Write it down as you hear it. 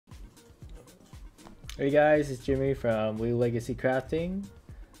Hey guys, it's Jimmy from Blue Legacy Crafting.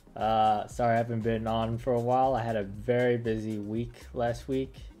 Sorry I haven't been on for a while. I had a very busy week last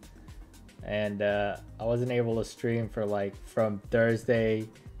week, and I wasn't able to stream for like from Thursday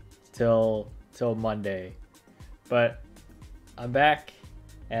till Monday. But I'm back,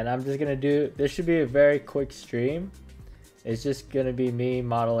 and I'm just gonna do. This should be a very quick stream. It's just gonna be me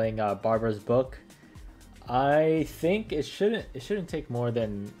modeling Barbara's book. I think it shouldn't take more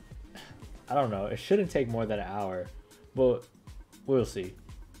than, I don't know, it shouldn't take more than an hour, but we'll see.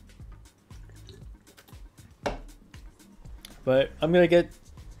 But I'm gonna get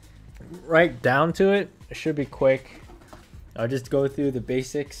right down to it. It should be quick. I'll just go through the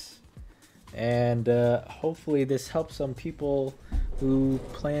basics, and hopefully this helps some people who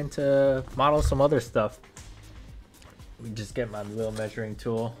plan to model some other stuff. We just get my little measuring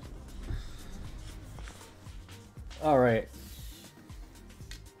tool. All right.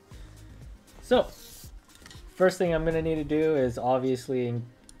 So, first thing I'm gonna need to do is obviously,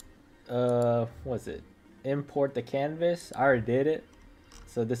 what's it? Import the canvas. I already did it.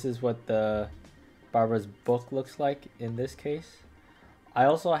 So this is what the Barbara's book looks like in this case. I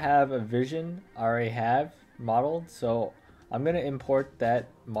also have a vision I already have modeled, so I'm gonna import that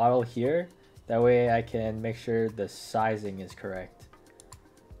model here. That way I can make sure the sizing is correct.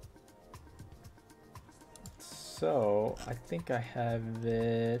 So I think I have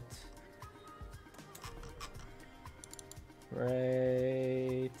it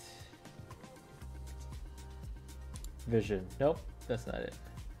right. Vision. Nope, that's not it.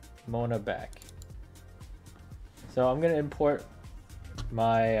 Mona back. So I'm gonna import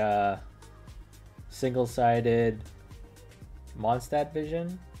my single-sided Mondstadt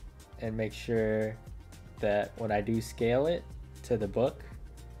vision and make sure that when I do scale it to the book,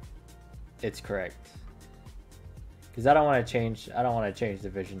 it's correct. Because I don't want to change the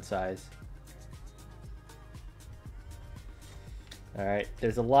vision size. Alright,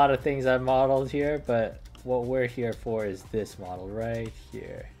 there's a lot of things I've modeled here, but what we're here for is this model right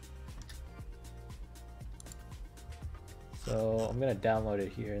here. So I'm gonna download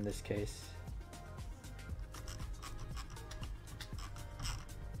it here in this case.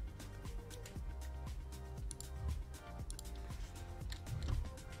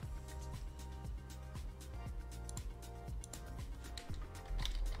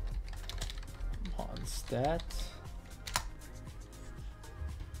 That.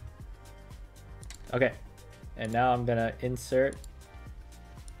 Okay, and now I'm gonna insert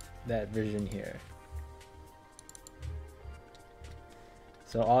that vision here.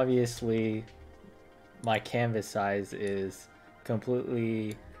 So obviously my canvas size is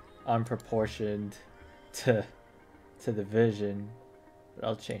completely unproportioned to the vision, but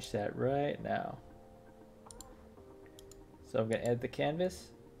I'll change that right now. So I'm gonna edit the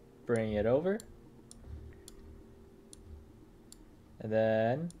canvas, bring it over. And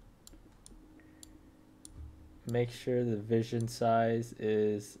then make sure the vision size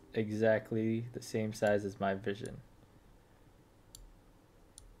is exactly the same size as my vision.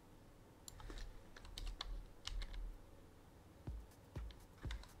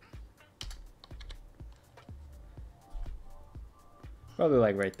 Probably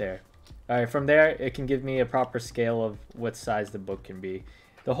like right there. All right, from there, it can give me a proper scale of what size the book can be.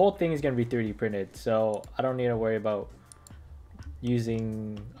 The whole thing is gonna be 3D printed, so I don't need to worry about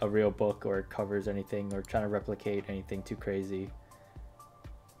using a real book or covers anything or trying to replicate anything too crazy.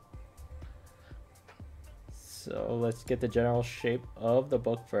 So let's get the general shape of the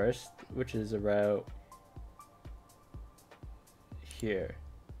book first, which is about here.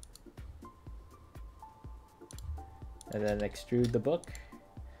 And then extrude the book.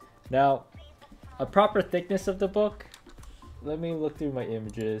 Now, a proper thickness of the book, let me look through my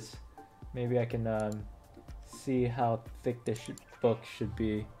images. Maybe I can see how thick this book should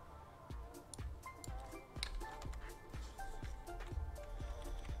be.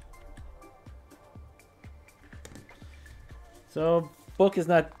 So book is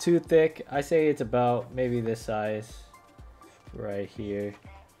not too thick. I say it's about maybe this size right here,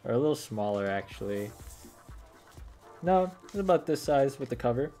 or a little smaller actually. No, it's about this size with the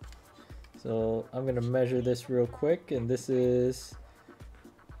cover. So I'm gonna measure this real quick, and this is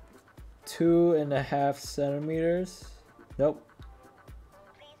 2.5 centimeters. Nope.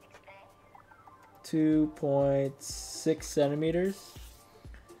 2.6 centimeters.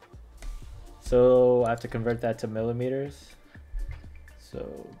 So I have to convert that to millimeters.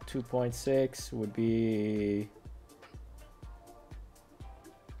 So 2.6 would be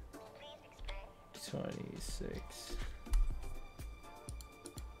 26.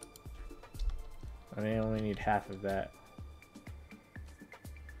 I only need half of that.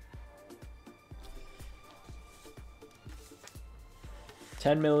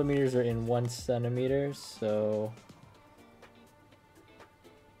 10 millimeters are in 1 centimeter, so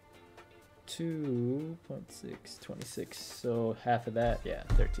 2.6, 26, so half of that, yeah,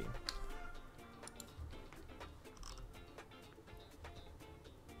 13.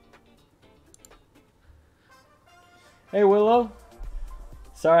 Hey Willow,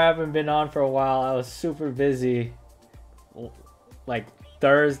 sorry I haven't been on for a while. I was super busy, like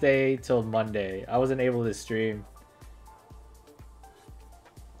Thursday till Monday. I wasn't able to stream.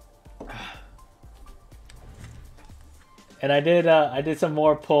 And I did some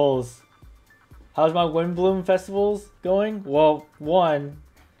more pulls. How's my Windbloom festivals going? Well, one,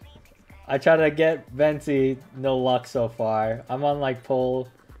 I tried to get Venti, no luck so far. I'm on like pull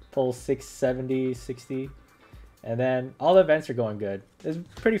 670, 60. And then all the events are going good. It's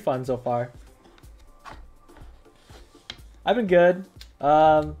pretty fun so far. I've been good.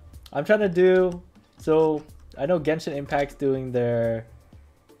 I'm trying to do, so I know Genshin Impact's doing their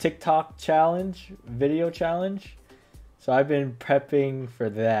TikTok challenge, video challenge. So I've been prepping for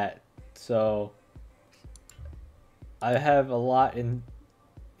that. So I have a lot in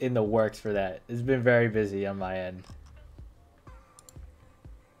the works for that. It's been very busy on my end.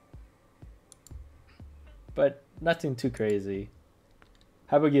 But nothing too crazy.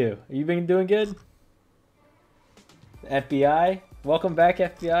 How about you? You been doing good? FBI? Welcome back,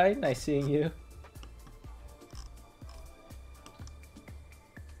 FBI. Nice seeing you.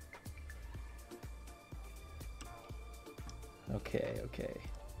 Okay.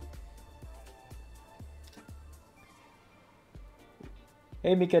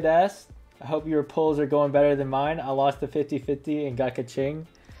 Hey Mikadas, I hope your pulls are going better than mine. I lost the 50-50 and got Kaching.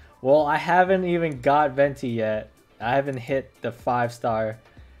 Well, I haven't even got Venti yet. I haven't hit the 5-star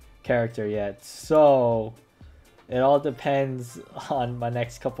character yet. So, it all depends on my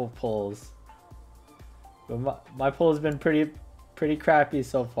next couple pulls. But my pull has been pretty crappy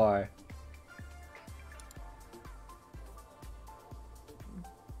so far.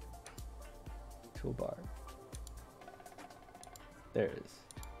 Toolbar. There it is.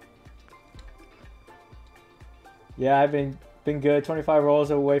 Yeah, I've been good. 25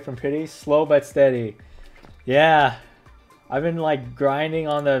 rolls away from pretty. Slow but steady. Yeah. I've been like grinding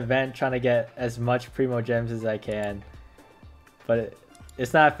on the event trying to get as much Primo Gems as I can. But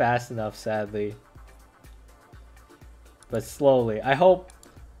it's not fast enough, sadly. But slowly. I hope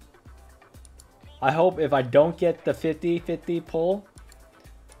if I don't get the 50-50 pull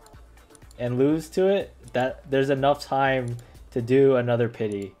and lose to it, that there's enough time to do another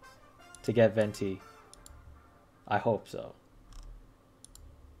pity to get Venti. I hope so.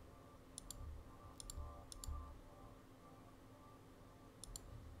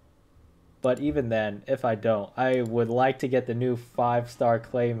 But even then, if I don't, I would like to get the new 5-star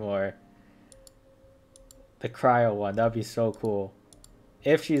Claymore. The cryo one. That would be so cool.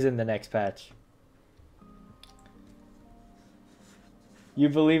 If she's in the next patch. You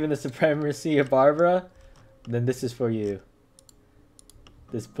believe in the supremacy of Barbara? Then this is for you.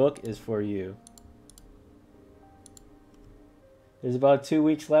 This book is for you. There's about 2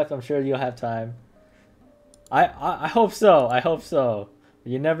 weeks left. I'm sure you'll have time. I hope so. I hope so.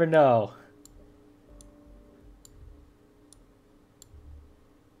 You never know.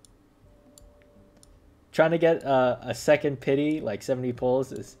 Trying to get a second pity, like 70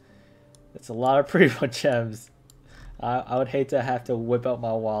 pulls, it's a lot of Primo Gems. I would hate to have to whip out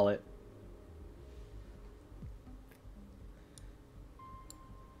my wallet.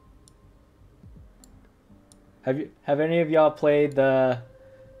 Have any of y'all played the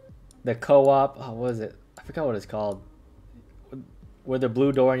co-op? Oh, what is it? I forgot what it's called. Where the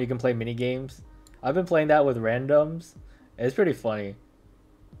blue door and you can play mini games. I've been playing that with randoms. It's pretty funny.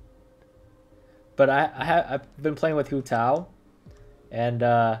 But I've been playing with Hu Tao,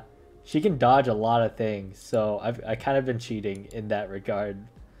 and she can dodge a lot of things. So I kind of been cheating in that regard.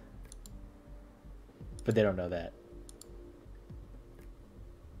 But they don't know that.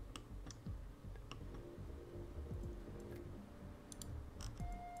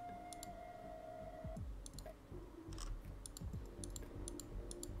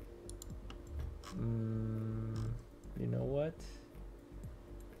 You know what?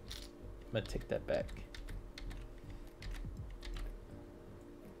 I'm gonna take that back.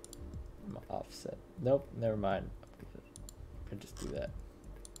 I'm gonna offset. Nope, never mind. I can just do that.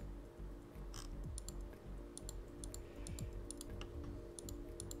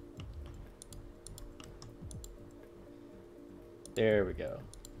 There we go.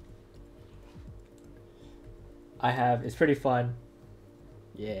 It's pretty fun.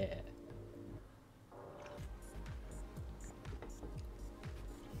 Yeah.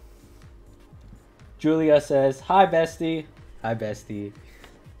 Julia says, hi bestie. Hi bestie.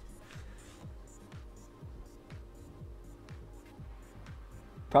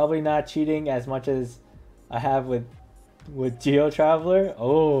 Probably not cheating as much as I have with Geo Traveler.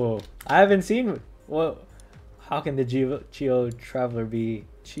 Oh, I haven't seen what. How can the Geo Traveler be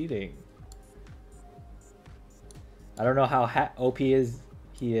cheating? I don't know how OP he is.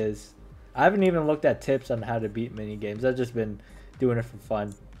 I haven't even looked at tips on how to beat mini games. I've just been doing it for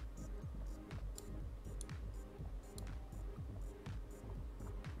fun.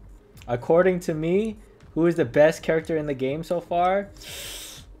 According to me, who is the best character in the game so far?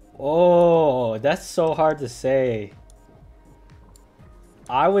 Oh, that's so hard to say.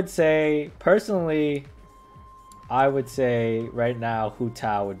 I would say, personally, I would say right now Hu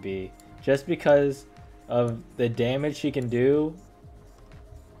Tao would be. Just because of the damage she can do.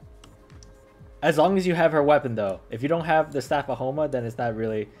 As long as you have her weapon though. If you don't have the Staff of Homa, then it's not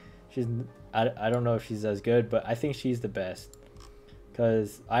really... I don't know if she's as good, but I think she's the best.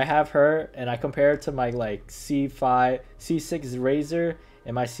 Because I have her and I compare it to my like C6 Razor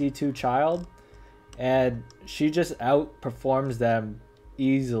and my C2 Child. And she just outperforms them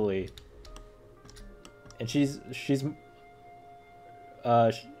easily. And she's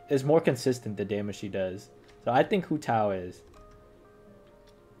is more consistent the damage she does. So I think Hu Tao is.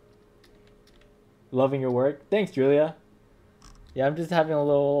 Loving your work. Thanks, Julia. Yeah, I'm just having a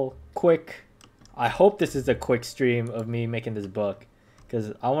little quick... I hope this is a quick stream of me making this book.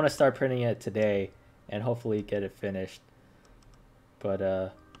 Because I want to start printing it today. And hopefully get it finished.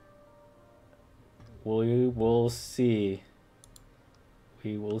 But, we will see.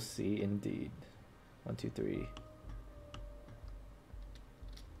 We will see indeed. 1, 2, 3.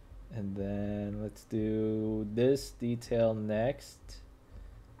 And then let's do this detail next.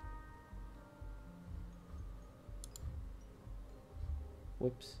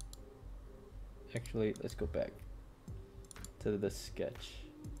 Whoops. Actually, let's go back to the sketch.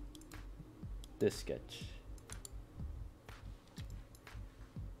 This sketch.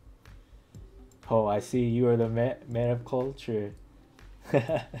 Oh, I see you are the man of culture.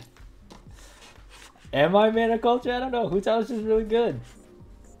 Am I man of culture? I don't know. Hu Tao is just really good.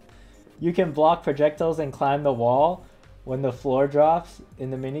 You can block projectiles and climb the wall when the floor drops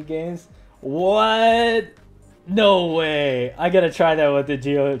in the mini games. What? No way. I gotta try that with the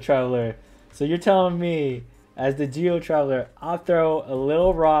Geo Traveler. So you're telling me, as the Geo Traveler, I'll throw a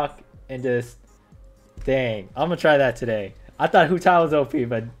little rock and just... Dang. I'm gonna try that today. I thought Hu Tao was OP,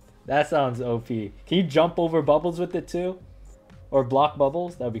 but that sounds OP. Can you jump over bubbles with it too? Or block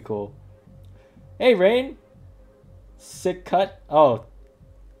bubbles? That'd be cool. Hey, Rain. Sick cut. Oh.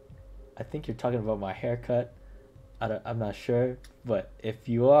 I think you're talking about my haircut. I'm not sure. But if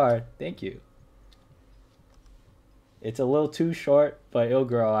you are, thank you. It's a little too short, but it'll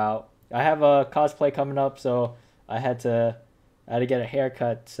grow out. I have a cosplay coming up, so I had to get a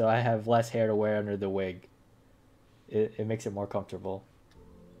haircut so I have less hair to wear under the wig. It makes it more comfortable.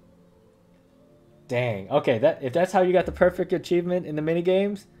 Dang. Okay, if that's how you got the perfect achievement in the mini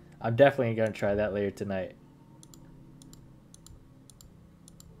games, I'm definitely gonna try that later tonight.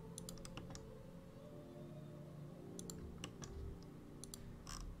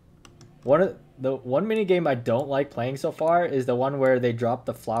 One mini game I don't like playing so far is the one where they drop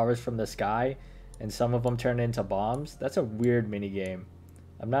the flowers from the sky and some of them turn into bombs. That's a weird mini game.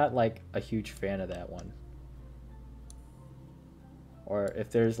 I'm not like a huge fan of that one. Or if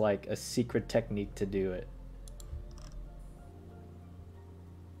there's like a secret technique to do it.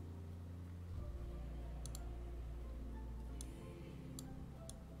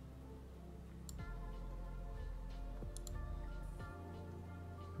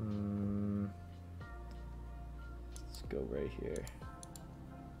 Let's go right here.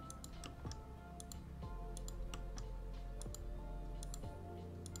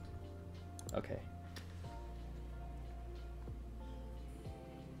 Okay.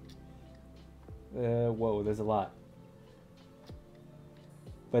 Whoa, there's a lot.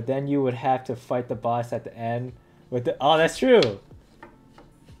 But then you would have to fight the boss at the end with the... Oh, that's true!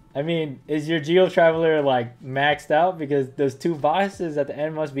 I mean, is your Geo Traveler like maxed out? Because those two bosses at the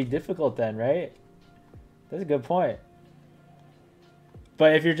end must be difficult then, right? That's a good point.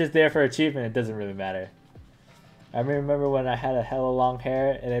 But if you're just there for achievement, it doesn't really matter. I remember when I had a hella long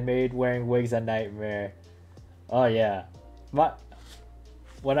hair and it made wearing wigs a nightmare. Oh yeah.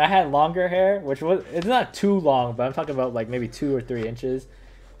 When I had longer hair, it's not too long, but I'm talking about like maybe 2 or 3 inches,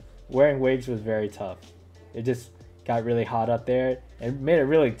 wearing wigs was very tough. It just got really hot up there and made it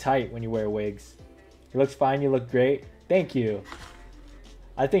really tight when you wear wigs. It looks fine, you look great. Thank you.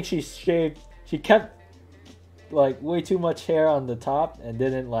 I think she kept like way too much hair on the top and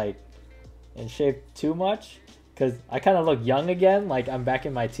didn't and shaved too much, because I kind of look young again, like I'm back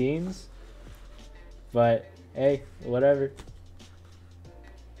in my teens. But hey, whatever.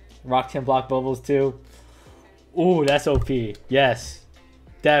 Rock 10 block bubbles too. Ooh, that's OP. Yes.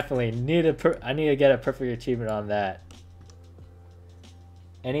 Definitely. I need to get a perfect achievement on that.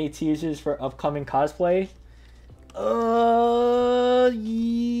 Any teasers for upcoming cosplay?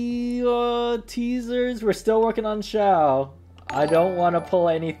 Yeah, teasers. We're still working on Shao. I don't want to pull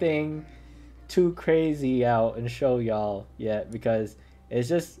anything too crazy out and show y'all yet because it's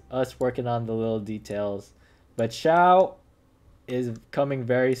just us working on the little details. But Shao is coming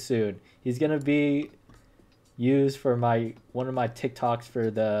very soon. He's gonna be used for one of my TikToks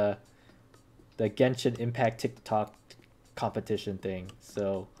for the Genshin Impact TikTok competition thing.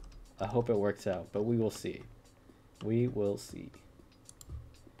 So I hope it works out, but we will see. We will see.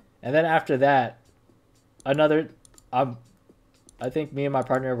 And then after that, I think me and my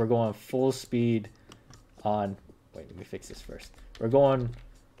partner were going full speed on. Wait, let me fix this first. We're going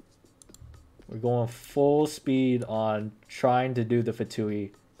full speed on trying to do the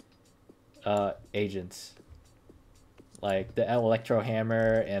Fatui agents, like the Electro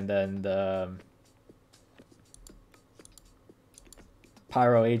Hammer and then the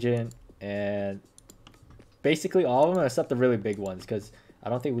Pyro agent, and basically all of them except the really big ones, because I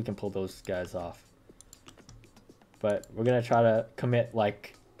don't think we can pull those guys off. But we're gonna try to commit,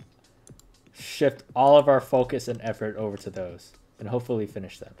 like, shift all of our focus and effort over to those and hopefully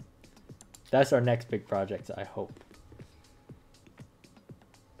finish them. That's our next big project, I hope.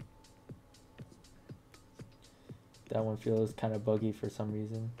 That one feels kind of buggy for some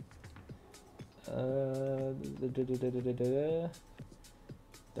reason.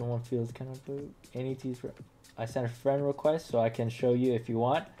 That one feels kind of buggy. Any teas for... I sent a friend request so I can show you if you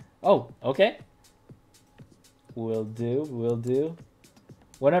want. Oh, okay. Will do, will do.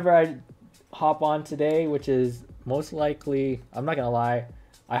 Whenever I hop on today, which is most likely, I'm not gonna lie,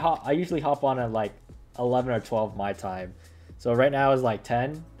 I usually hop on at like 11 or 12 my time. So right now is like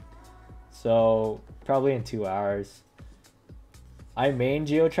 10. So probably in 2 hours. I main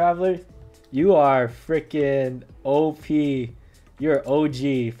Geo Traveler. You are freaking OP. You're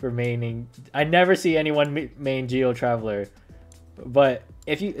OG for maining. I never see anyone main Geo Traveler. But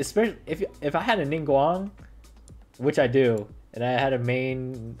especially if I had a Ningguang, which I do, and I had a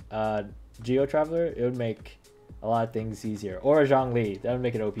main Geo Traveler, it would make a lot of things easier. Or a Zhongli, that would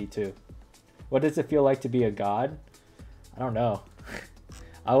make it OP too. What does it feel like to be a god? I don't know.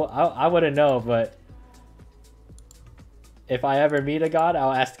 I wouldn't know, but if I ever meet a god,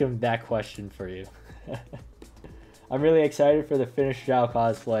 I'll ask him that question for you. I'm really excited for the finished Zhao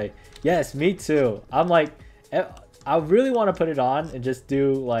cosplay. Yes, me too. I'm like, I really want to put it on and just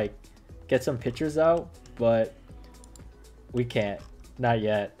do like, get some pictures out, but we can't. Not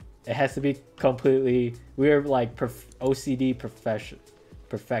yet. It has to be completely, we're like OCD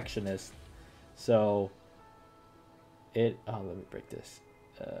perfectionist. So let me break this.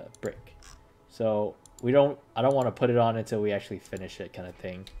 Brick. So I don't want to put it on until we actually finish it, kind of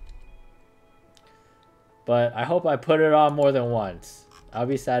thing. But I hope I put it on more than once. I'll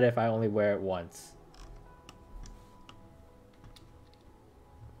be sad if I only wear it once.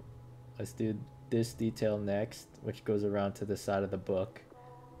 Let's do this detail next, which goes around to the side of the book.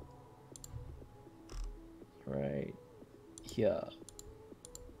 Right here.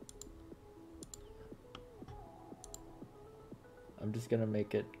 I'm just gonna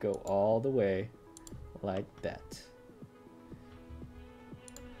make it go all the way like that.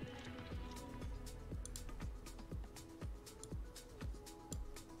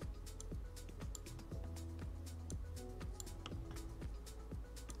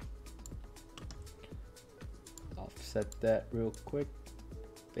 Offset that real quick.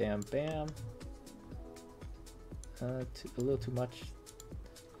 Bam, bam. A little too much.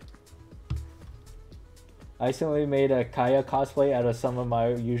 I recently made a Kaya cosplay out of some of my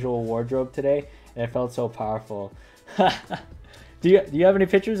usual wardrobe today, and it felt so powerful. Do you have any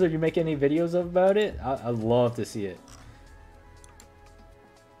pictures, or do you make any videos about it? I'd love to see it.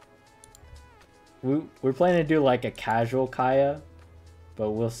 We're planning to do like a casual Kaya,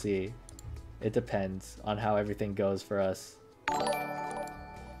 but we'll see. It depends on how everything goes for us.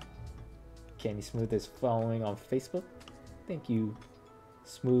 Candy Smooth is following on Facebook. Thank you,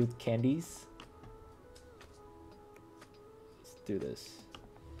 Smooth Candies. Let's do this.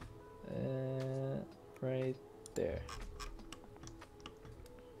 Right there.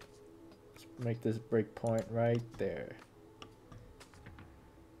 Let's make this breakpoint right there.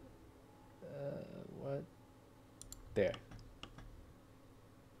 What? There.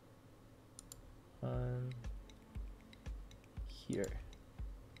 On here.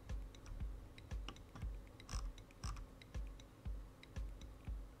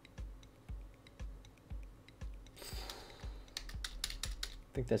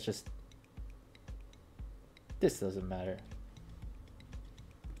 I think that's just... This doesn't matter.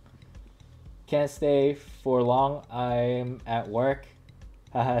 Can't stay for long. I'm at work.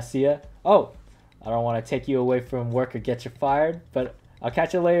 Haha, see ya. Oh, I don't want to take you away from work or get you fired, but I'll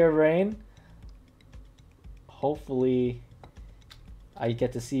catch you later, Rain. Hopefully, I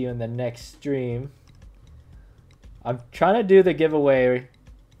get to see you in the next stream. I'm trying to do the giveaway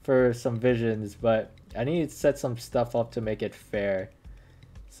for some visions, but I need to set some stuff up to make it fair.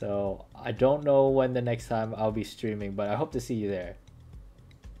 So I don't know when the next time I'll be streaming, but I hope to see you there.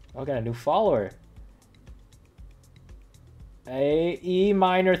 Oh, I got a new follower. E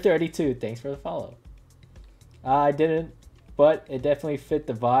minor 32. Thanks for the follow. I didn't, but it definitely fit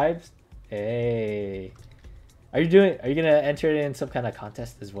the vibes. Hey, are you gonna enter it in some kind of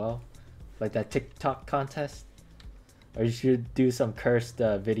contest as well, like that TikTok contest, or you should do some cursed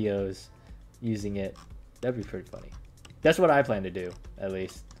videos using it? That'd be pretty funny. That's what I plan to do, at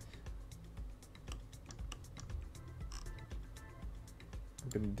least. I'm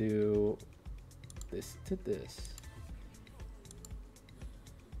gonna do this to this.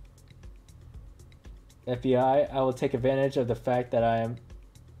 FBI, I will take advantage of the fact that I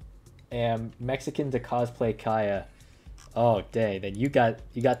am Mexican to cosplay Kaya. Oh, dang, then you got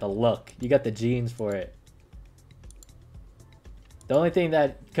the look. You got the genes for it. The only thing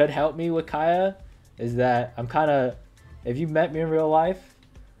that could help me with Kaya is that I'm kind of... If you met me in real life,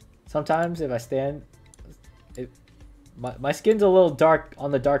 sometimes if I stand... My skin's a little dark,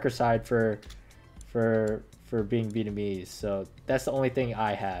 on the darker side for being Vietnamese, so that's the only thing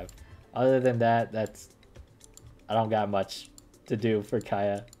I have. Other than that, I don't got much to do for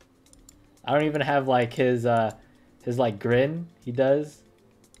Kaya. I don't even have like his like grin he does.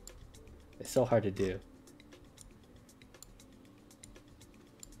 It's so hard to do.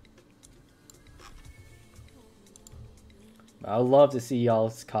 I would love to see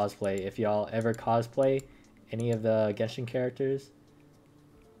y'all's cosplay. If y'all ever cosplay any of the Genshin characters,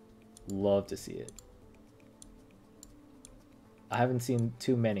 love to see it. I haven't seen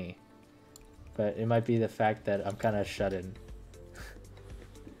too many, but it might be the fact that I'm kind of shut in.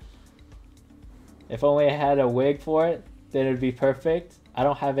 If only I had a wig for it, then it'd be perfect. I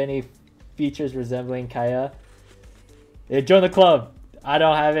don't have any features resembling Kaya. Hey, join the club. I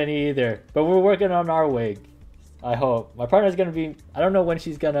don't have any either, but we're working on our wig. I hope. My partner's gonna be... I don't know when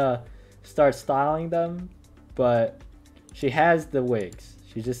she's gonna start styling them, but she has the wigs.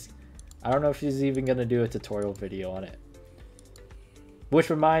 She just... I don't know if she's even gonna do a tutorial video on it. Which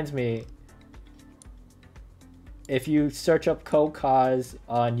reminds me, if you search up Co-Cause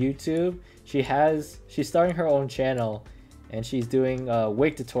on YouTube, she's starting her own channel, and she's doing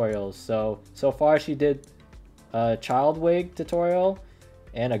wig tutorials. So far she did a child wig tutorial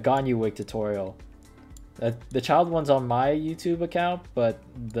and a Ganyu wig tutorial. The child one's on my YouTube account, but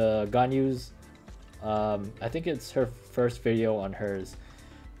the Ganyu's, I think it's her first video on hers.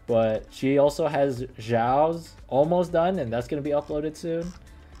 But she also has Zhao's almost done, and that's going to be uploaded soon.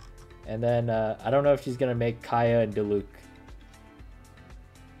 And then I don't know if she's going to make Kaya and Diluc.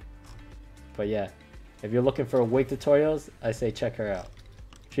 But yeah, if you're looking for wig tutorials, I say check her out.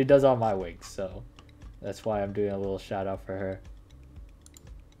 She does all my wigs, so that's why I'm doing a little shout out for her.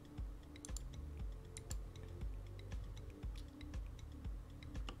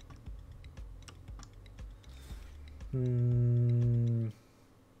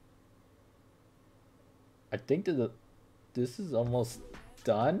 I think that this is almost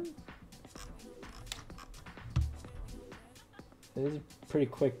done. It is a pretty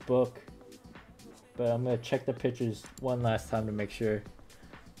quick book, but I'm gonna check the pictures one last time to make sure.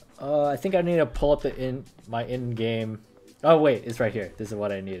 I think I need to pull up my in-game. Oh wait, it's right here. This is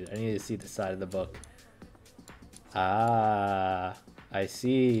what I needed. I need to see the side of the book. Ah, I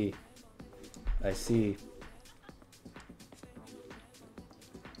see. I see.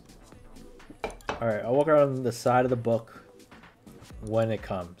 Alright, I'll walk around the side of the book when it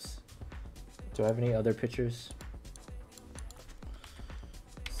comes. Do I have any other pictures?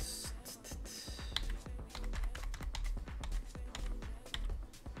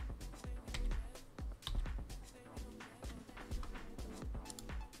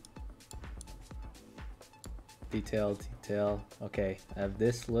 Detail. Okay, I have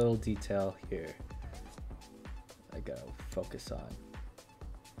this little detail here I gotta focus on.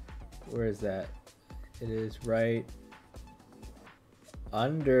 Where is that? It is right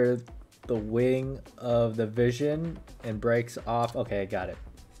under the wing of the vision and breaks off. Okay, I got it.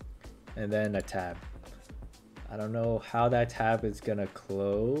 And then a tab. I don't know how that tab is gonna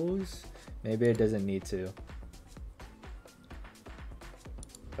close. Maybe it doesn't need to.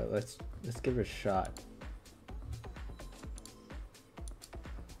 But let's give it a shot.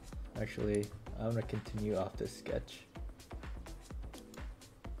 Actually, I'm gonna continue off this sketch.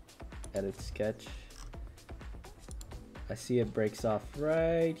 Edit sketch. I see it breaks off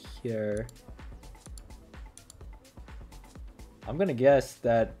right here. I'm gonna guess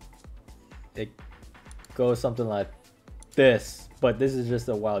that it goes something like this, but this is just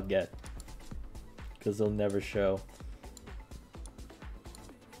a wild guess because they'll never show.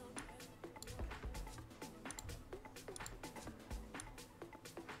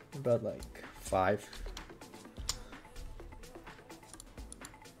 About like 5.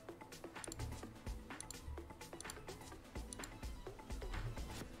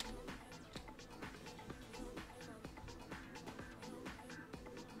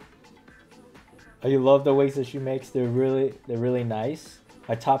 Oh, you love the wigs that she makes? They're really nice.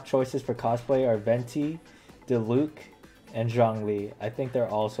 My top choices for cosplay are Venti, Diluc, and Zhongli. I think they're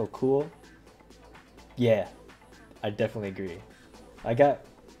all so cool. Yeah, I definitely agree.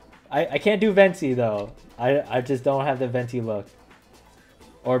 I can't do Venti though. I just don't have the Venti look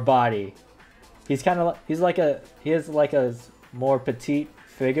or body. He has like a more petite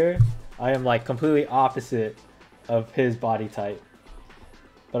figure. I am like completely opposite of his body type.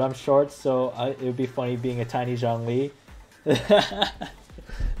 But I'm short, so it would be funny being a tiny Zhongli.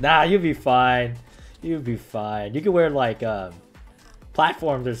 Nah, you'll be fine. You'll be fine. You could wear like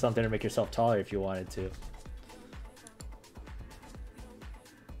platforms or something to make yourself taller if you wanted to.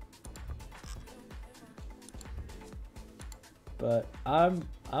 But I'm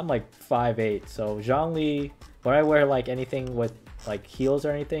like 5'8", so Zhongli, when I wear like anything with like heels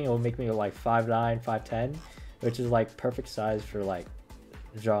or anything, it will make me like 5'9", 5'10", which is like perfect size for like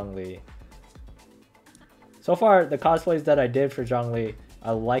Zhongli. So far, the cosplays that I did for Zhongli,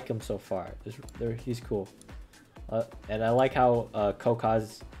 I like him so far. He's cool. And I like how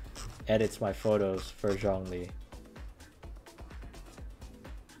Kokaz edits my photos for Zhongli.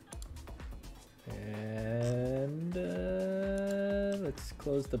 And let's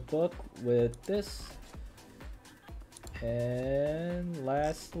close the book with this. And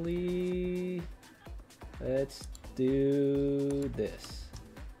lastly, let's do this.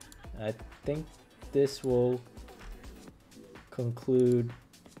 I think this will conclude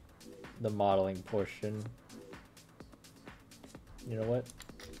the modeling portion. You know what?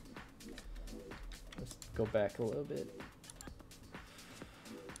 Let's go back a little bit.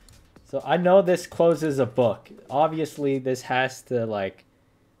 So I know this closes a book. Obviously, this has to like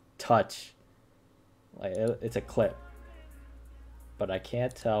touch. Like it's a clip. But I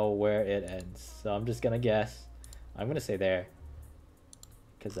can't tell where it ends. So I'm just gonna guess. I'm gonna say there.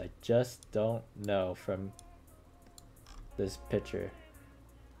 Because I just don't know from this picture.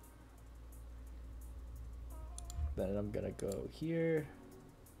 Then I'm gonna go here.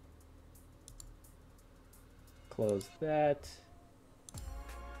 Close that.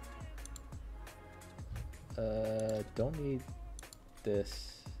 Don't need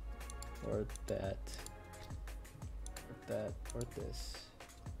this or that or that or this.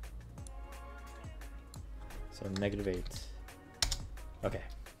 So -8. Okay.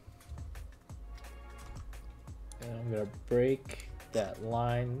 And I'm gonna break that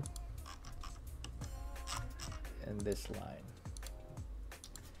line and this line.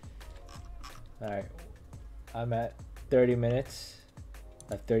 Alright, I'm at 30 minutes.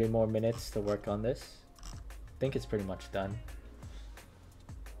 I have 30 more minutes to work on this. I think it's pretty much done.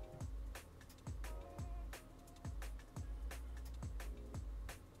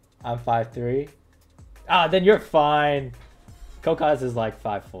 I'm 5'3". Ah, then you're fine. Kokaz is like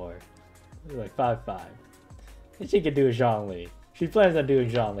 5'4". Like 5'5". And she can do a Zhongli. She plans on doing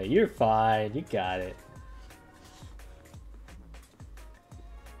Zhongli. You're fine. You got it.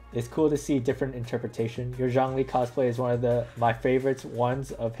 It's cool to see different interpretation. Your Zhongli cosplay is one of my favorites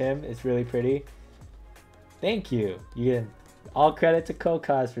ones of him. It's really pretty. Thank you. You can all credit to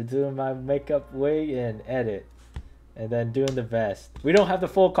Kokaz for doing my makeup, wig, and edit. And then doing the vest. We don't have the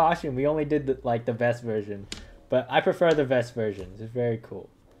full costume. We only did the vest version. But I prefer the vest versions. It's very cool.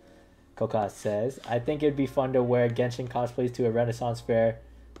 Kokaz says, I think it'd be fun to wear Genshin cosplays to a Renaissance fair.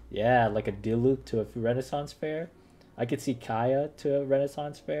 Yeah, like a Diluc to a Renaissance fair. I could see Kaya to a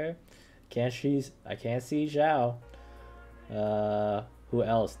Renaissance fair. I can't see Zhao. Who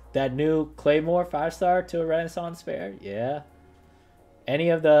else? That new Claymore 5-star to a Renaissance fair. Yeah. Any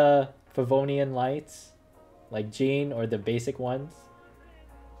of the Favonian lights, like Jean or the basic ones.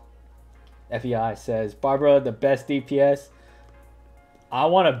 FEI says, Barbara, the best DPS. I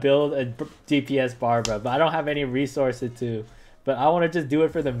want to build a DPS Barbara, but I don't have any resources to. But I want to just do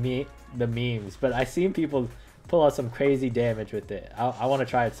it for the memes. But I've seen people pull out some crazy damage with it. I want to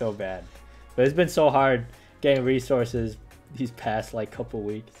try it so bad. But it's been so hard getting resources these past like couple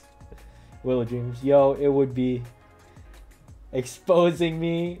weeks. Willow Dreams. Yo, it would be exposing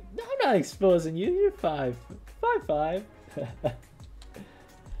me. No, I'm not exposing you. You're 5'5".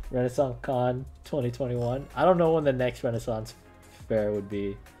 Renaissance Con 2021. I don't know when the next Renaissance Fair would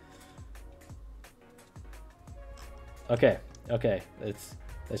be. Okay, let's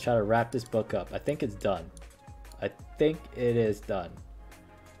try to wrap this book up. I think it's done. I think it is done.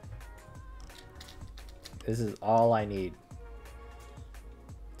 This is all I need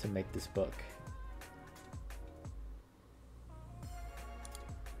to make this book.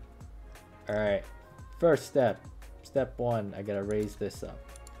 Alright, first step. Step 1, I gotta raise this up.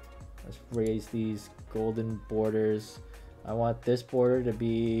 Let's raise these golden borders. I want this border to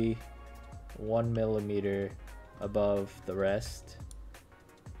be 1 millimeter above the rest.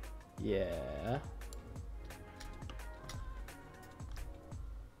 Yeah.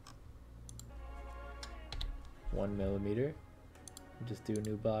 One millimeter. Just do a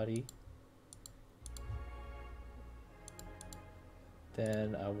new body.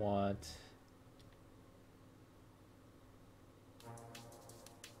 Then I want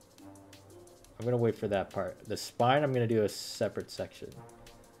I'm gonna wait for that part. The spine I'm gonna do a separate section.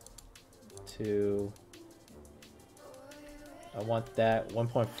 I want that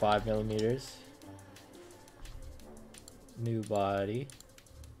 1.5 millimeters. New body.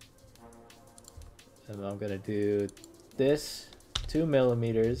 And I'm gonna do this 2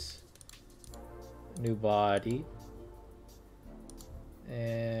 millimeters. New body.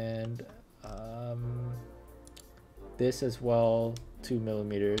 And this as well, 2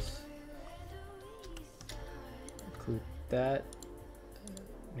 millimeters. Include that.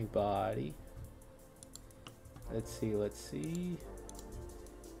 New body. Let's see.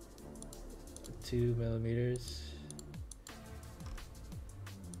 2 millimeters.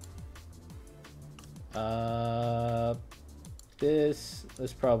 This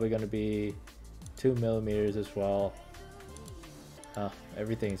is probably going to be 2 millimeters as well.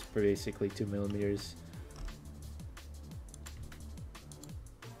 Everything's basically 2 millimeters.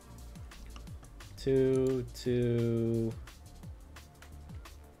 2, 2,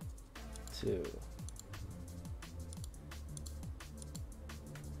 2.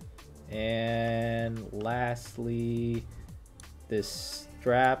 And lastly, this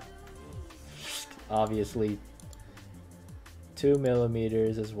strap, obviously 2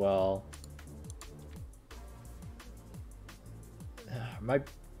 millimeters as well.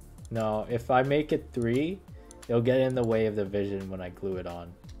 No, if I make it 3, it'll get in the way of the vision when I glue it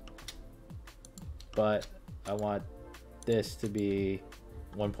on. But I want this to be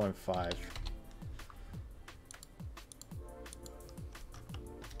 1.5.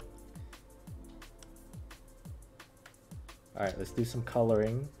 Alright, let's do some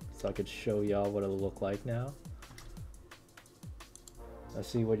coloring so I could show y'all what it'll look like now. Let's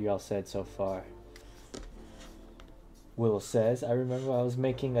see what y'all said so far. Will says, I remember I was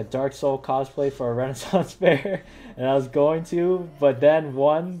making a Dark Soul cosplay for a Renaissance fair, and I was going to, but then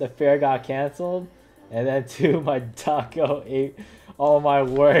 1, the fair got canceled, and then 2, my taco ate all my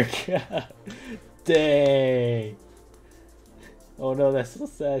work. Dang. Oh no, that's so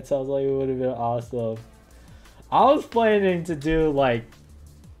sad. Sounds like it would have been awesome. I was planning to do like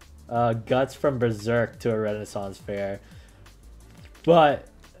Guts from Berserk to a Renaissance fair, but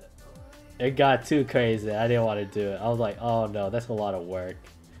it got too crazy. I didn't want to do it. I was like, oh no, that's a lot of work.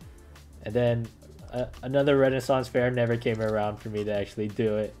 And then another Renaissance fair never came around for me to actually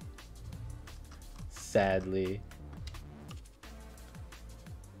do it. Sadly.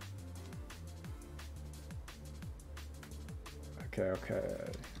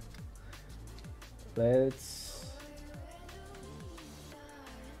 Okay. Let's...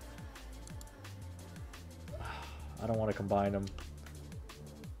 I don't want to combine them.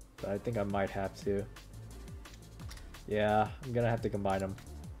 But I think I might have to. Yeah, I'm gonna have to combine them.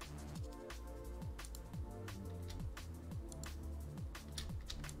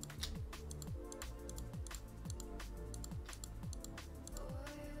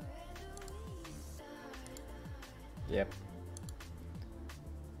 Yep.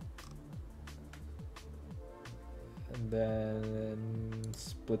 And then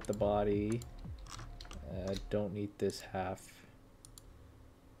split the body. I don't need this half.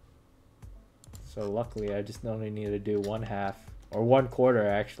 So luckily I just only need to do 1/2 or 1/4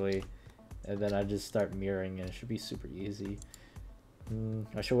 actually, and then I just start mirroring and it should be super easy.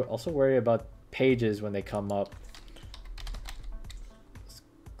 I should also worry about pages when they come up. It's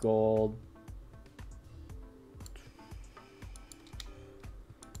gold.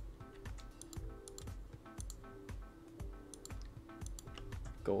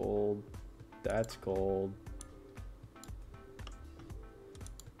 Gold. That's gold.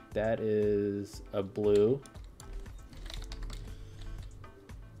 that is a blue.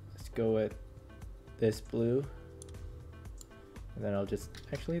 Let's go with this blue. And then I'll just,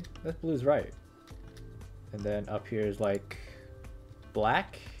 actually, that blue's right. And then up here is like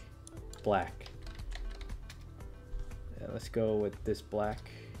black, black. And let's go with this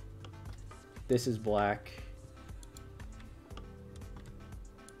black. This is black.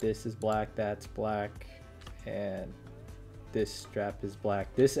 This is black, that's black. And this strap is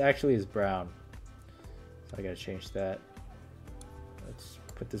black. This actually is brown. So I gotta change that. Let's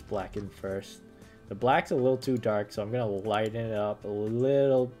put this black in first. The black's a little too dark, so I'm gonna lighten it up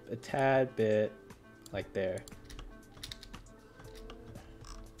a tad bit, like there.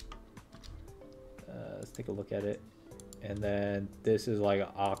 Let's take a look at it. And then this is like an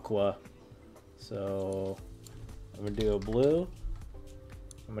aqua. So I'm gonna do a blue.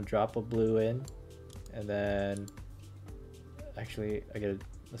 I'm gonna drop a blue in, and then actually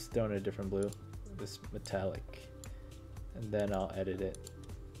let's throw in a different blue, this metallic, and then I'll edit it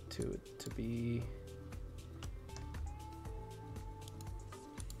to be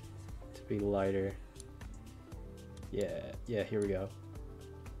lighter. Yeah, here we go.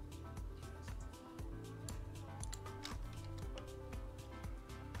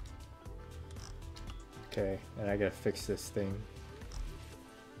 Okay, and I gotta fix this thing.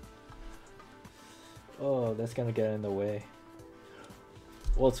 Oh, that's gonna get in the way.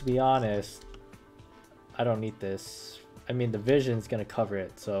 Well, to be honest, I don't need this. I mean, the vision's gonna cover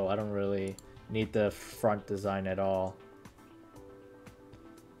it, so I don't really need the front design at all.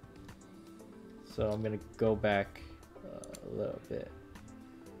 So I'm gonna go back a little bit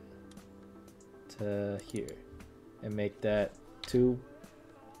to here and make that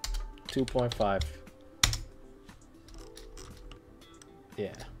 2.5.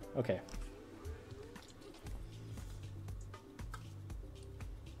 Yeah, okay.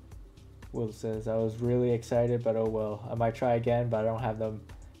 Will says, I was really excited, but oh well. I might try again, but I don't have the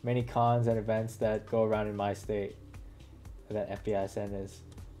many cons and events that go around in my state. That FBI sent is.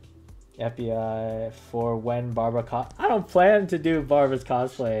 FBI for when Barbara I don't plan to do Barbara's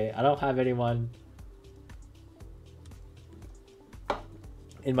cosplay. I don't have anyone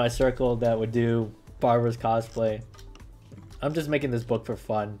in my circle that would do Barbara's cosplay. I'm just making this book for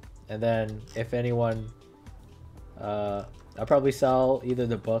fun. And then if anyone, I'll probably sell either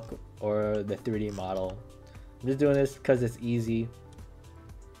the book or the 3D model. I'm just doing this because it's easy.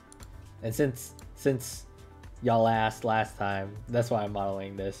 And since y'all asked last time, that's why I'm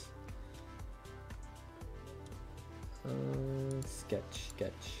modeling this. Sketch.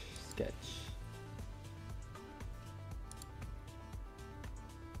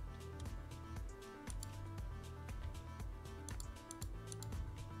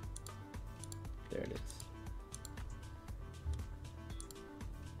 There it is.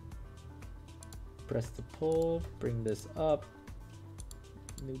 Press the pull, bring this up.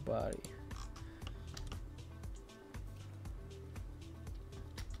 New body.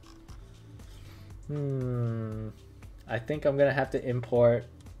 I think I'm gonna have to import.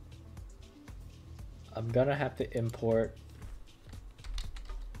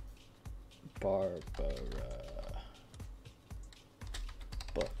 Barbara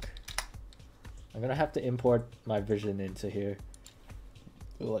book. I'm gonna have to import my vision into here,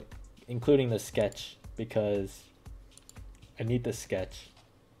 like including the sketch, because I need the sketch.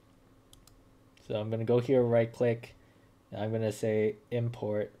 So I'm gonna go here, right click, and I'm gonna say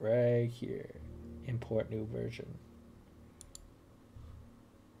import right here. Import new version.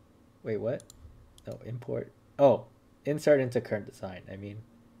 Wait, what? No, import. Oh, insert into current design, I mean.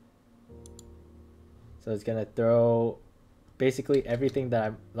 So it's gonna throw basically everything that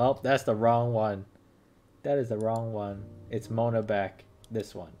I'm. Nope, that's the wrong one. That is the wrong one. It's Mona back.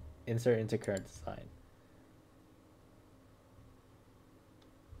 This one. Insert into current design.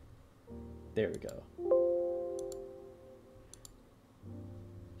 There we go.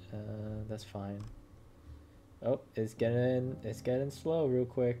 That's fine. Oh, it's getting slow real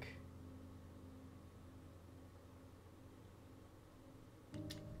quick.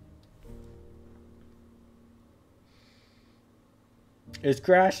 It's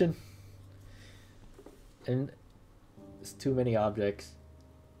crashing. And it's too many objects.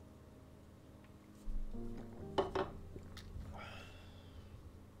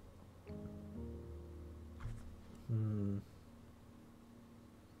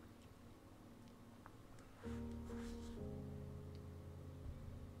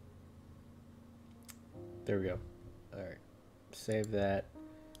 There we go. Alright. Save that.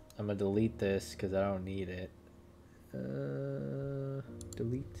 I'm gonna delete this because I don't need it.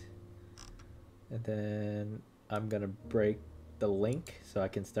 Delete. And then I'm gonna break the link so I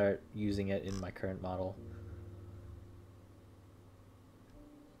can start using it in my current model.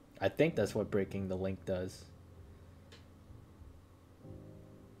 I think that's what breaking the link does.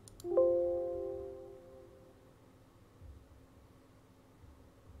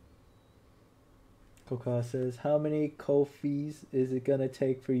 Koka says, how many Kofis is it gonna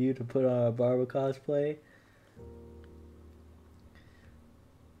take for you to put on a Barba cosplay?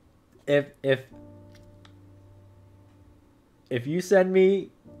 If you send me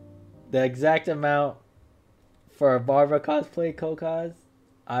the exact amount for a Barba cosplay, Kokas,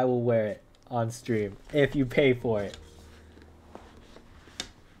 I will wear it on stream if you pay for it.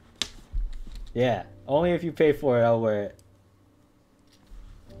 Yeah, only if you pay for it, I'll wear it.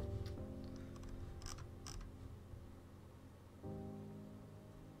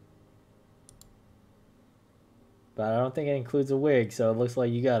 But I don't think it includes a wig, so it looks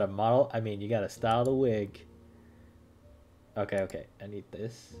like you gotta model. I mean, you gotta style the wig. Okay. I need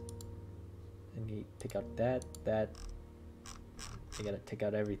this. I need to take out that. I gotta take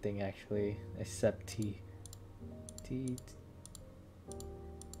out everything actually, except T.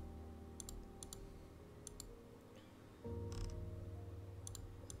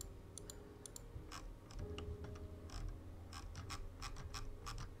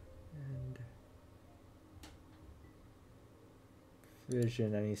 And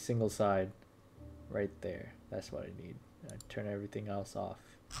vision. I need single side right there. That's what I need. I turn everything else off.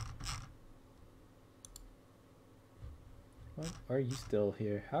 What? Are you still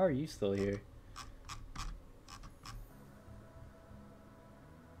here? How are you still here?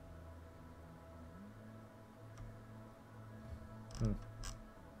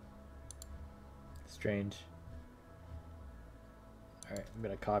 Strange. Alright, I'm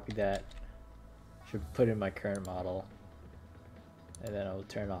gonna copy that. Should put in my current model. And then I'll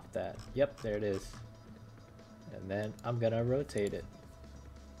turn off that. Yep, there it is. And then I'm gonna rotate it.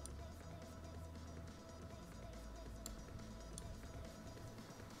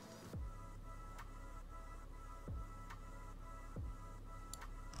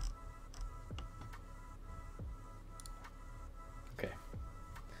 Okay.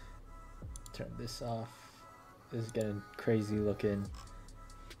 Turn this off. This is getting crazy looking.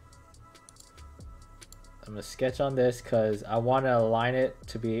 I'm gonna sketch on this because I want to align it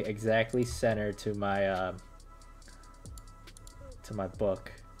to be exactly centered to my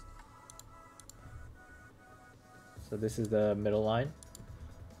book. So this is the middle line,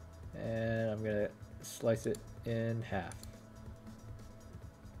 and I'm gonna slice it in half.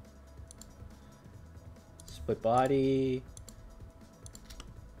 Split body.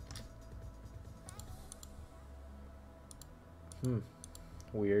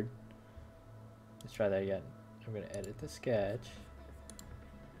 Weird. Let's try that again. I'm gonna edit the sketch.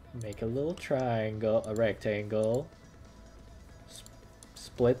 Make a little triangle, a rectangle.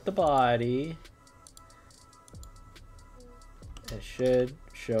 Split the body. It should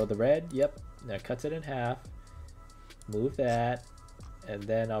show the red. Yep. That cuts it in half. Move that. And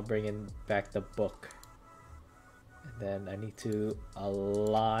then I'll bring in back the book. And then I need to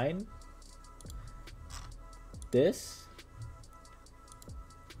align this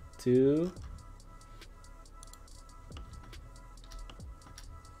to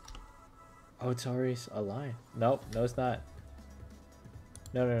it's already aligned. Nope, no it's not.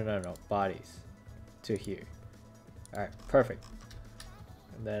 No. Bodies to here. Alright, perfect.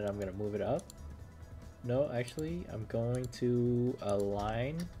 And then I'm gonna move it up. No, actually, I'm going to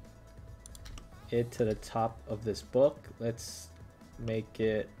align it to the top of this book. Let's make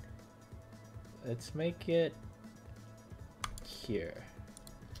it here.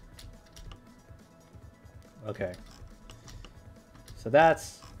 Okay. So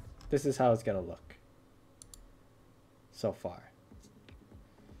this is how it's gonna look so far.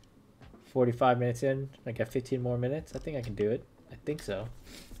 45 minutes in. I got 15 more minutes. I think I can do it. I think so.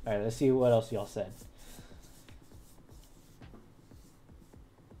 All right, let's see what else y'all said.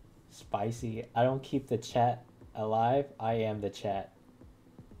 Spicy. I don't keep the chat alive. I am the chat.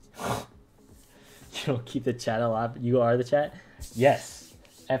 You don't keep the chat alive. You are the chat? Yes.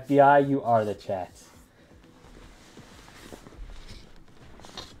 FBI, you are the chat.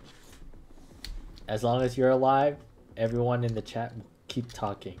 As long as you're alive, everyone in the chat will keep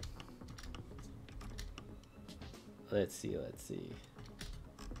talking. Let's see.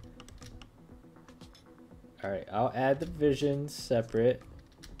 Alright, I'll add the visions separate.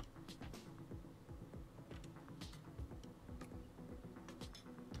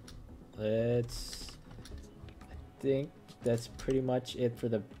 I think that's pretty much it for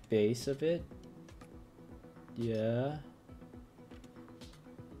the base of it. Yeah.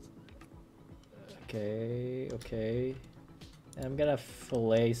 Okay. And I'm gonna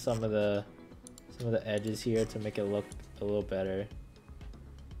fillet some of the edges here to make it look a little better.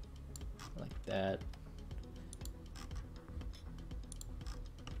 Like that.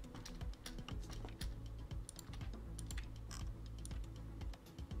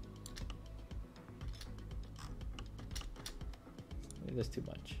 Maybe that's too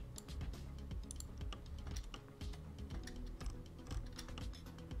much.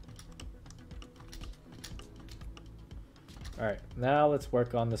 Alright, now let's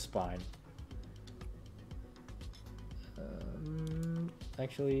work on the spine.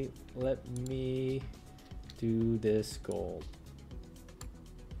 Actually, let me do this gold.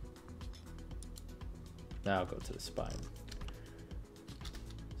 Now I'll go to the spine.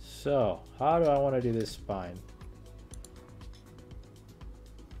 So, how do I want to do this spine?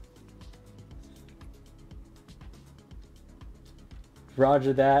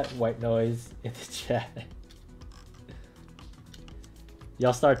 Roger that, white noise in the chat.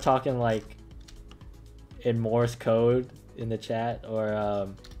 Y'all start talking like in Morse code in the chat,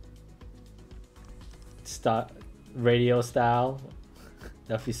 or radio style.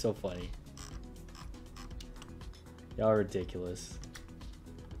 That'd be so funny. Y'all are ridiculous.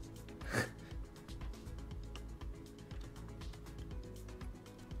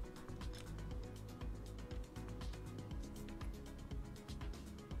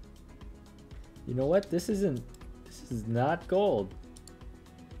 You know what? This is not gold.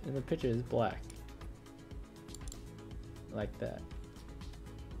 In the picture is black. Like that.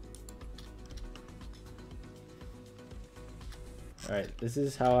 Alright, this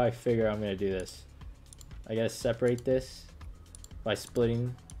is how I figure I'm gonna do this. I gotta separate this by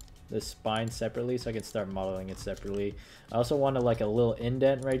splitting the spine separately so I can start modeling it separately. I also want like a little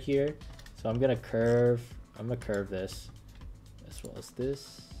indent right here. So I'm gonna curve this as well as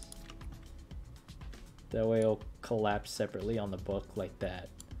this. That way it'll collapse separately on the book like that.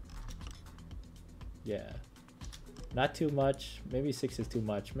 Yeah. Not too much. Maybe 6 is too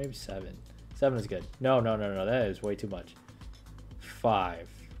much. Maybe 7. 7 is good. No. That is way too much. 5.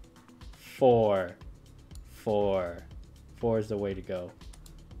 4. 4. 4 is the way to go.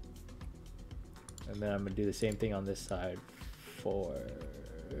 And then I'm going to do the same thing on this side. 4.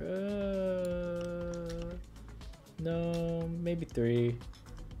 No. Maybe 3.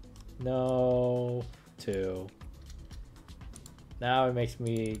 No. 2. Now it makes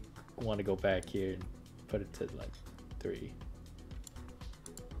me want to go back here and put it to like 3.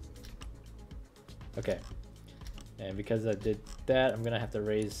 Okay, and because I did that, I'm gonna have to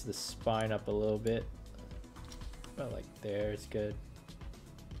raise the spine up a little bit. About like there, it's good.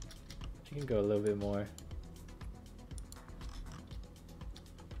 You can go a little bit more.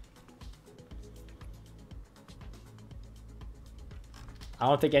 I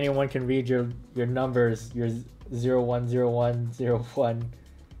don't think anyone can read your numbers, your 0101, 01,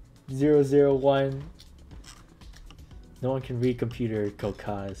 001. No one can read computer code,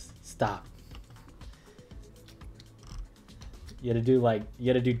 cause stop. You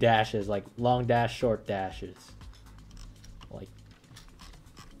gotta do dashes, like long dash, short dashes. Like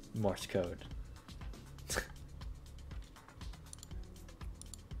Morse code.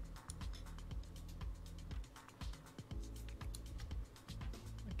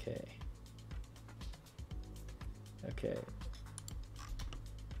 Okay.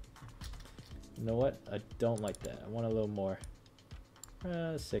 You know what? I don't like that. I want a little more.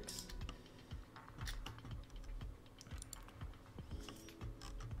 6.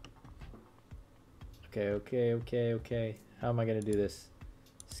 Okay. How am I gonna do this?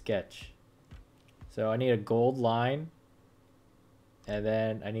 Sketch. So I need a gold line, and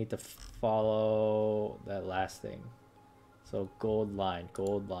then I need to follow that last thing. So gold line.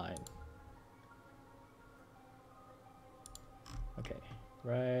 Okay,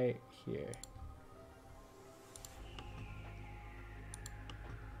 right here.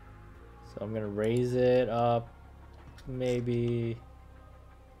 So I'm gonna raise it up, maybe.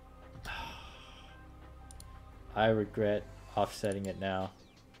 I regret offsetting it now.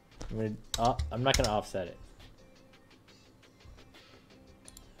 I'm not gonna offset it.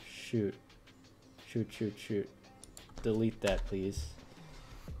 Shoot. Delete that, please.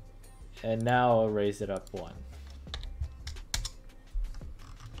 And now I'll raise it up 1.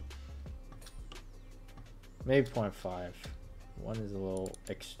 Maybe 0.5. 1 is a little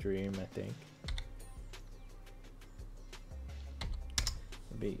extreme, I think.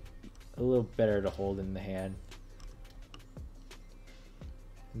 It'd be a little better to hold in the hand.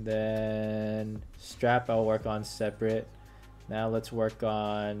 Then strap I'll work on separate. Now let's work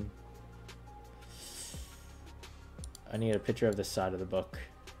on... I need a picture of the side of the book.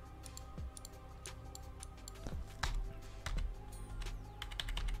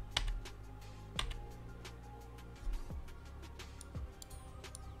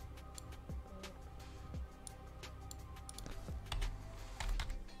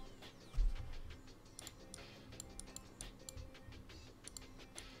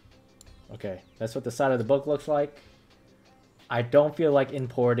 Okay, that's what the side of the book looks like. I don't feel like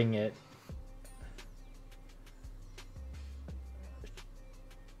importing it.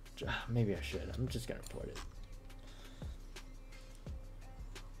 Maybe I should. I'm just gonna import it.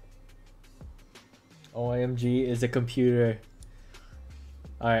 OMG is a computer.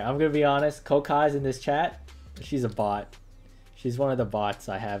 Alright, I'm gonna be honest. Kokai's in this chat. She's a bot. She's one of the bots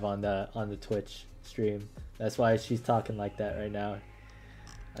I have on the Twitch stream. That's why she's talking like that right now.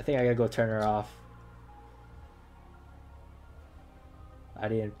 I think I gotta go turn her off. I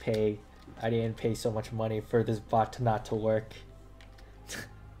didn't pay so much money for this bot to not to work.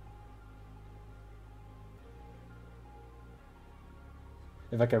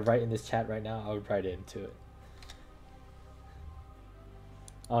 If I could write in this chat right now, I would write it into it.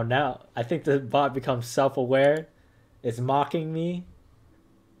 Oh, now I think the bot becomes self-aware. It's mocking me.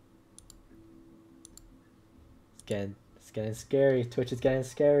 It's getting scary. Twitch is getting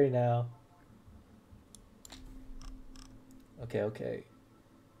scary now. Okay.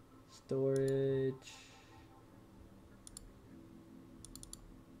 Storage.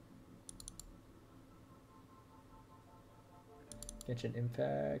 Genshin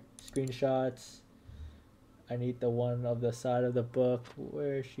Impact. Screenshots. I need the one of the side of the book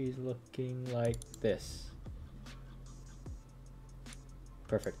where she's looking like this.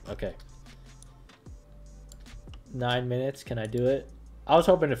 Perfect. Okay. 9 minutes. Can I do it? I was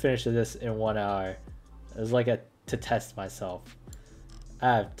hoping to finish this in 1 hour. It was like to test myself.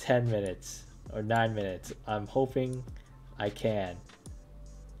 I have 10 minutes or 9 minutes. I'm hoping I can.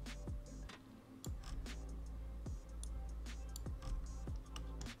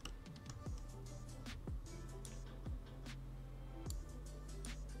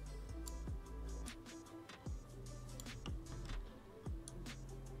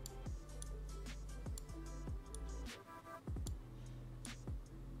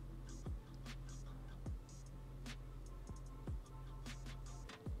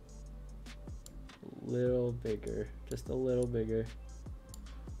 Little bigger, just a little bigger.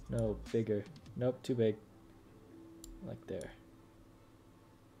 No, bigger. Nope, too big. Like there.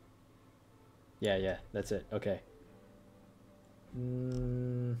 Yeah, that's it. Okay.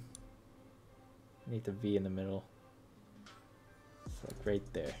 Need the V in the middle. It's like right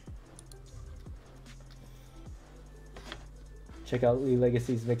there. Check out Lee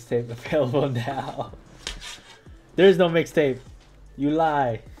Legacy's mixtape available now. There's no mixtape. You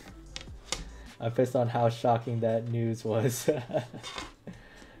lie. I'm pissed on how shocking that news was.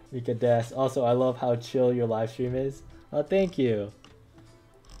 Mika Des. Also, I love how chill your live stream is. Oh, thank you.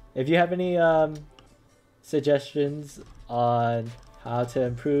 If you have any suggestions on how to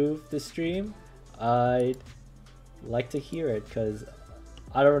improve the stream, I'd like to hear it, because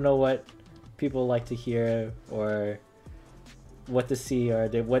I don't know what people like to hear or what to see or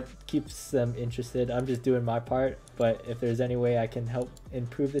what keeps them interested. I'm just doing my part, but if there's any way I can help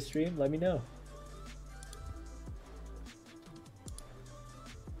improve the stream, let me know.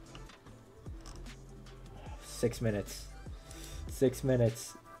 Six minutes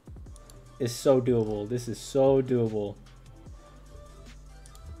is so doable. This is so doable.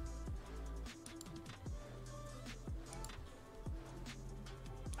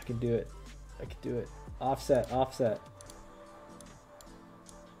 I can do it. Offset.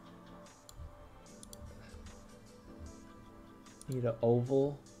 Need an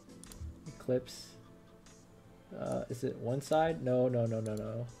oval eclipse. Is it one side?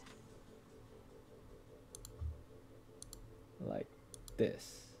 No. Like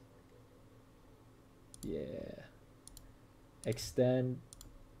this. Yeah. Extend.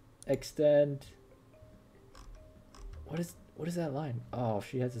 What is that line? Oh,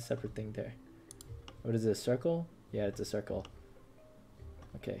 she has a separate thing there. What is it, a circle? Yeah, it's a circle.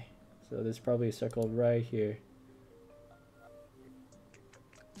 Okay, so there's probably a circle right here.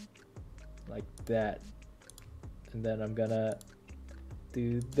 Like that. And then I'm gonna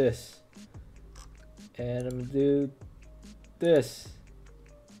do this. And I'm gonna do this.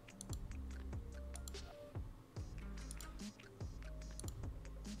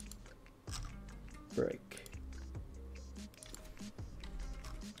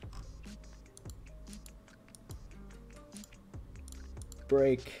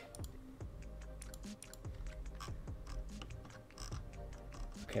 Break.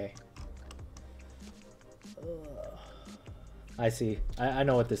 Okay. I see. I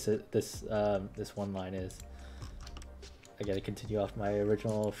know what this is. This one line is. I gotta continue off my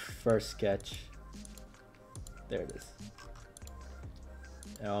original first sketch. There it is.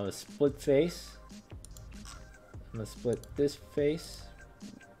 Now I'm gonna split face. I'm gonna split this face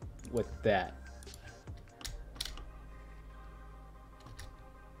with that.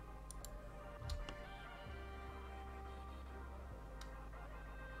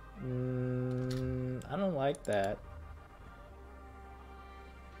 I don't like that.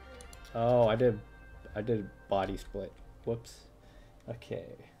 Oh, I did body split. Whoops. Okay.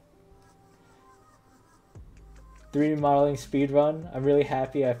 3D modeling speedrun. I'm really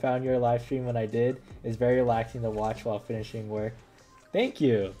happy I found your live stream when I did. It's very relaxing to watch while finishing work. Thank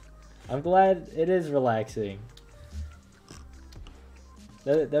you. I'm glad it is relaxing.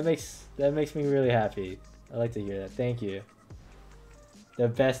 That makes me really happy. I like to hear that. Thank you. The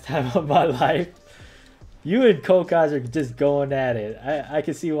best time of my life. You and Kokaz are just going at it. I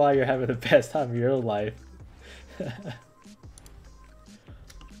can see why you're having the best time of your life.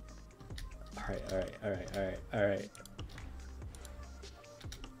 Alright.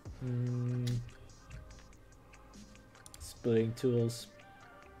 Splitting tools.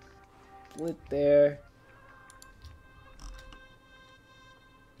 Split there.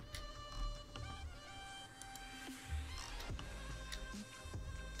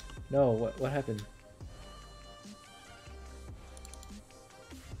 No, what happened?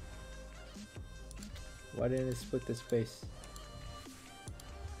 Why didn't it split this face?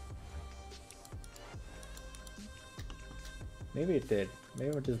 Maybe it did.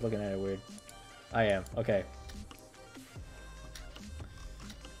 Maybe we're just looking at it weird. I am. Okay.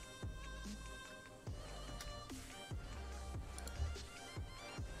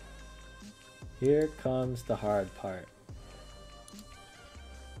 Here comes the hard part.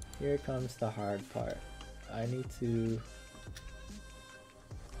 Here comes the hard part. I need to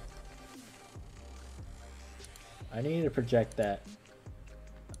project that.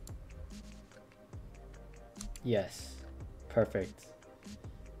 Yes. Perfect.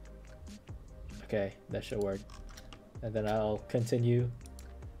 Okay, that should work. And then I'll continue.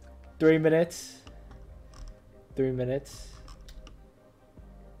 3 minutes. 3 minutes.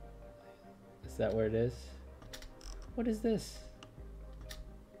 Is that where it is? What is this?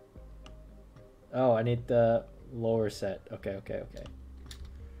 Oh, I need the lower set. Okay.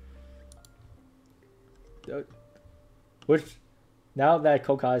 Which, now that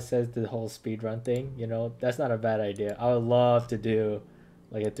Kokaz says the whole speedrun thing, you know, that's not a bad idea. I would love to do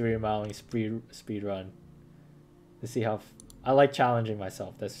like a 3D modeling speed run to see how. I like challenging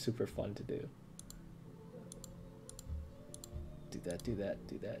myself. That's super fun to do. Do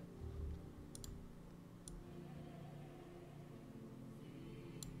that.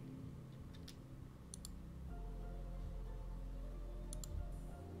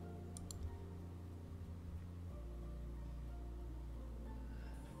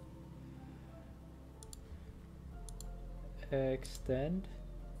 Extend.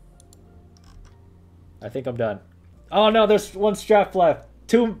 I think I'm done. Oh no, there's one strap left.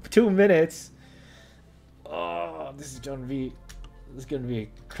 Two minutes. Oh, this is gonna be a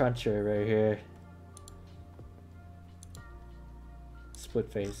cruncher right here. Split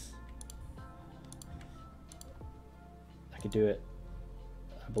face. I can do it.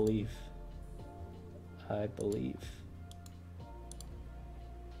 I believe.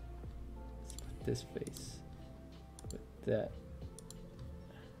 Split this face. That.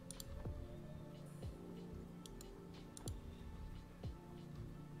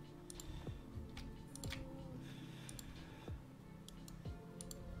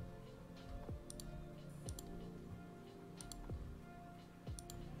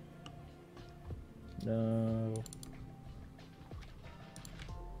 No.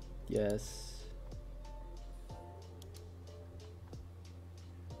 Yes.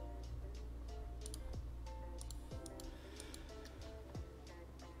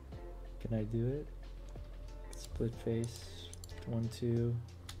 Can I do it? Split face. 1, 2,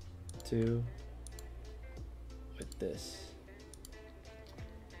 2. With this.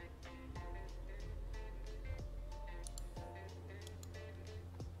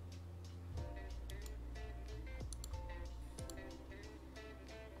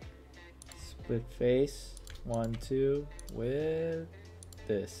 Split face. 1, 2. With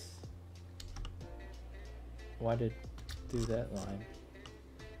this. Why did it do that line?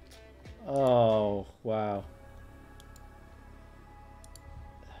 Oh, wow.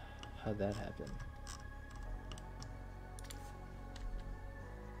 How'd that happen?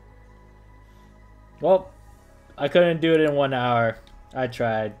 Well, I couldn't do it in 1 hour. I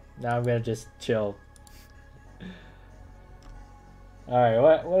tried. Now I'm gonna just chill.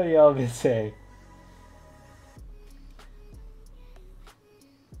 Alright, what have y'all been saying?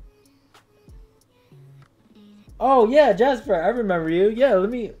 Oh yeah, Jasper, I remember you.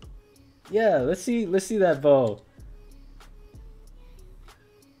 Yeah, let's see that bow.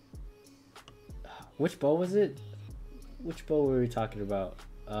 Which bow was it? Which bow were we talking about?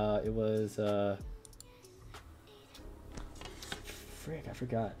 It was frick, I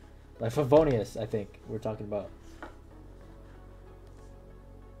forgot. Like Favonius, I think we're talking about.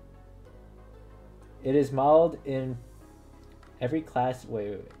 It is modeled in every class.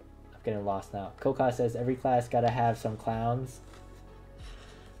 Wait. I'm getting lost now. Koka says every class gotta have some clowns.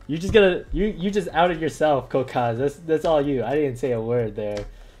 You just outed yourself, Koka. That's all you. I didn't say a word there.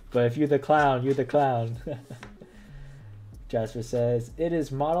 But if you're the clown, you're the clown. Jasper says, it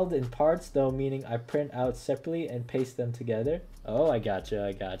is modeled in parts though, meaning I print out separately and paste them together. Oh, I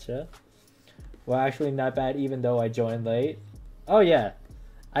gotcha. Well, actually not bad even though I joined late. Oh yeah.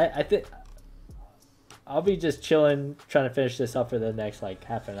 I think I'll be just chilling, trying to finish this up for the next like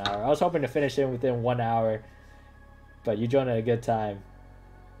half an hour. I was hoping to finish it within 1 hour, but you joined at a good time.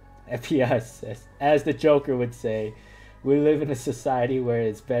 FPS, as the Joker would say, we live in a society where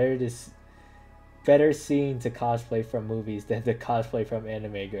it's better seen to cosplay from movies than to cosplay from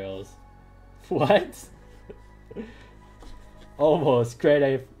anime girls. What? Almost.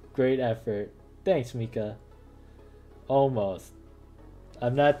 Great effort. Thanks, Mika. Almost.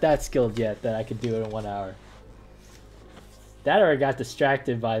 I'm not that skilled yet that I could do it in 1 hour. That or I got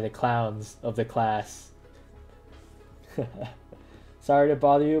distracted by the clowns of the class. Sorry to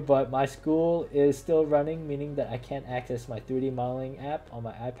bother you, but my school is still running, meaning that I can't access my 3D modeling app on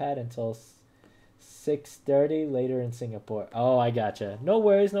my iPad until 6:30 later in Singapore. Oh, I gotcha. No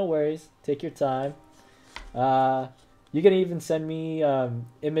worries. Take your time. You can even send me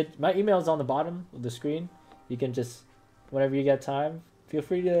image. My email is on the bottom of the screen. You can just, whenever you get time, feel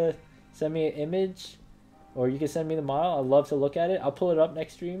free to send me an image, or you can send me the model. I'd love to look at it. I'll pull it up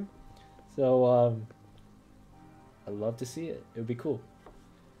next stream. So I'd love to see it. It would be cool.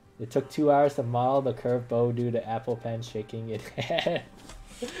 It took 2 hours to model the curved bow due to Apple Pen shaking it.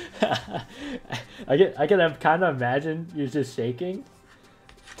 I can kind of imagine you're just shaking.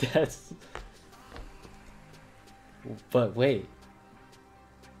 But wait,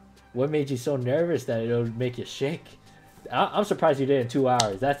 what made you so nervous that it would make you shake? I'm surprised you did it in 2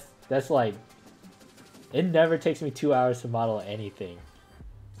 hours. That's like, it never takes me 2 hours to model anything,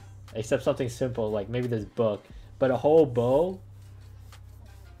 except something simple like maybe this book. But a whole bow,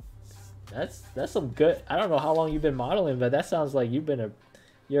 that's some good. I don't know how long you've been modeling, but that sounds like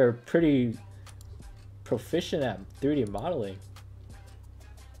you're pretty proficient at 3D modeling.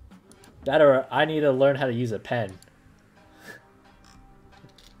 That or I need to learn how to use a pen.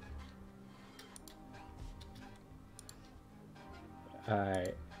 All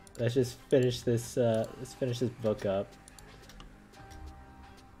right, let's just finish this. Let's finish this book up.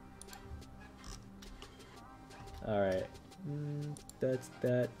 All right, that's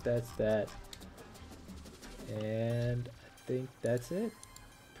that, and I think that's it,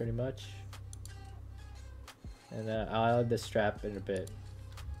 pretty much. And I'll add the strap in a bit.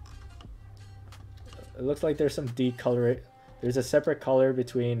 It looks like there's some decoloring. There's a separate color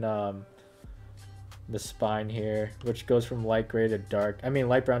between the spine here, which goes from light gray to dark. I mean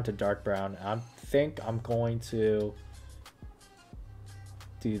light brown to dark brown. I think I'm going to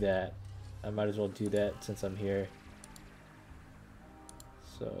do that. I might as well do that since I'm here.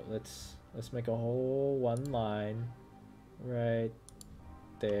 So let's make a whole one line right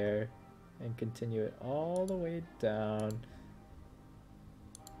there and continue it all the way down.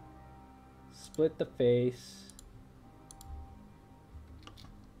 Split the face.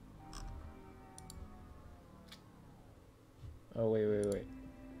 Oh, wait.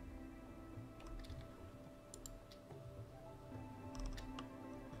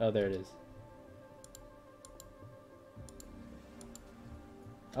 Oh, there it is.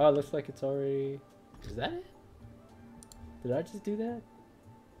 Oh, it looks like it's already... Is that it? Did I just do that?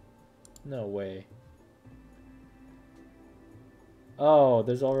 No way. Oh,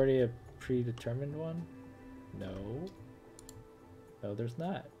 there's already a predetermined one? No. No, there's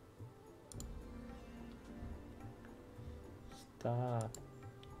not. Stop.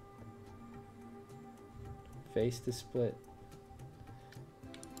 Face to split.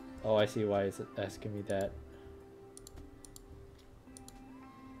 Oh, I see why it's asking me that.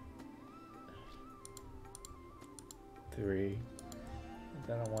 Three.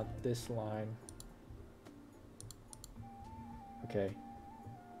 Then I want this line. Okay.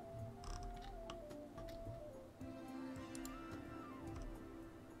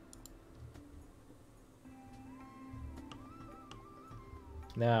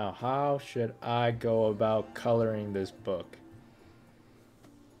 Now, how should I go about coloring this book?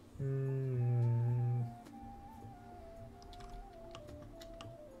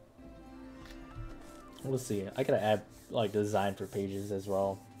 We'll see. I gotta add like design for pages as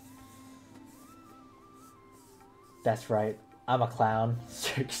well. That's right. I'm a clown.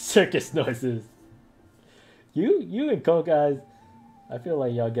 Circus noises. You and Koka. I feel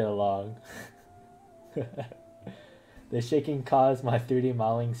like y'all get along. The shaking caused my 3D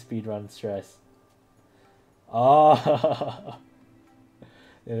modeling speedrun stress. Oh,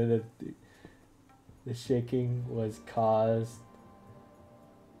 the shaking was caused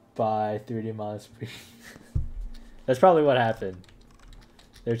by 3D modeling speed. That's probably what happened.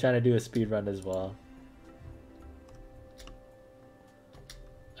 They're trying to do a speedrun as well.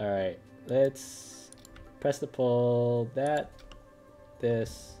 Alright, let's press the pull that,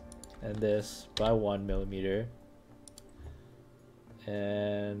 this, and this by 1 millimeter.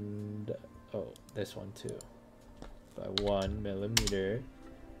 And oh, this one too by 1 millimeter.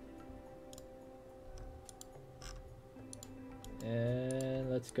 And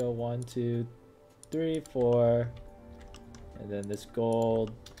let's go 1, 2, 3, 4, and then this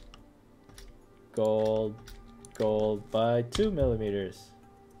gold by 2 millimeters.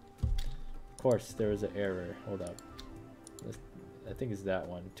 Of course, there was an error. Hold up. I think it's that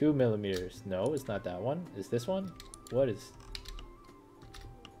one. 2 millimeters. No, it's not that one. Is this one?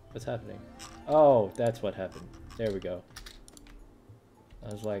 What's happening? Oh, that's what happened. There we go.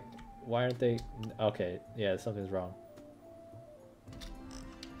 I was like, why aren't they? Okay, yeah, something's wrong.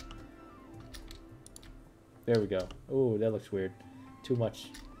 There we go. Oh, that looks weird. Too much.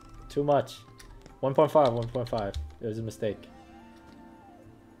 1.5, 1.5. There's a mistake.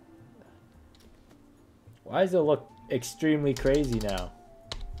 Why does it look extremely crazy now?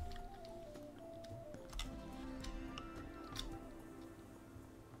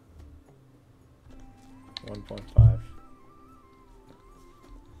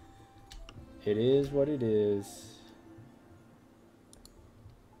 It is what it is.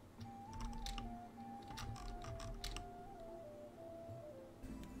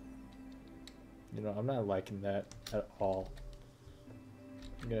 You know, I'm not liking that at all.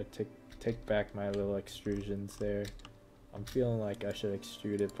 I'm gonna take back my little extrusions there. I'm feeling like I should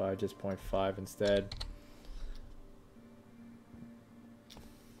extrude it by just 0.5 instead.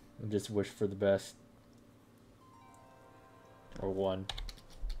 And just wish for the best. Or 1.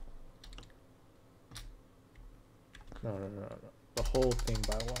 No. The whole thing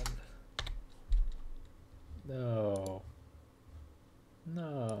by 1. No.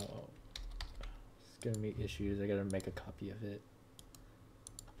 It's gonna be issues. I gotta make a copy of it.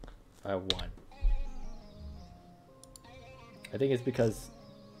 By 1. I think it's because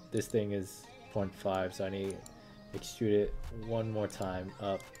this thing is 0.5, so I need to extrude it one more time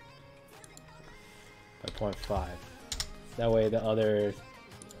up by 0.5. That way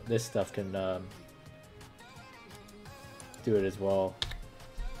this stuff can do it as well.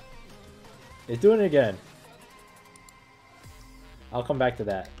 It's doing it again. I'll come back to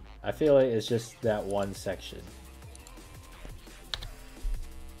that. I feel like it's just that one section.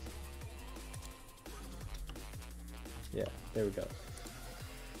 Yeah, there we go.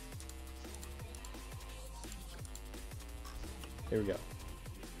 There we go.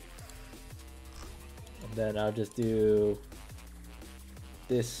 And then I'll just do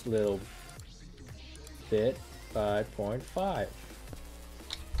this little bit by 0.5.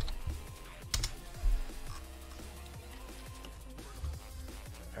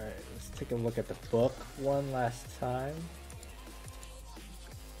 Alright, let's take a look at the book one last time.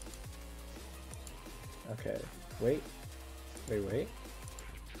 Okay, wait.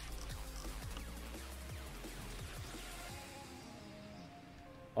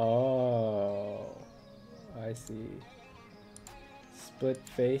 Oh, I see. Split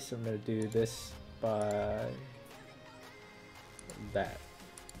face, I'm gonna do this by that.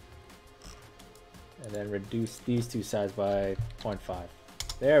 And then reduce these two sides by 0.5.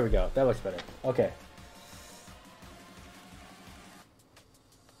 There we go, that looks better. Okay.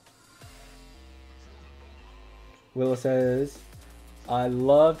 Willow says, I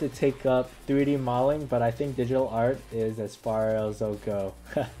love to take up 3D modeling, but I think digital art is as far as I'll go.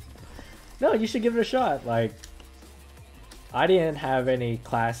 No, you should give it a shot. Like, I didn't have any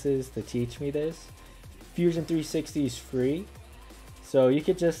classes to teach me this. Fusion 360 is free. So you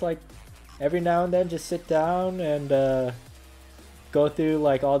could just like, every now and then just sit down and go through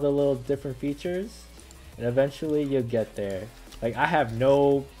like all the little different features. And eventually you'll get there. Like, I have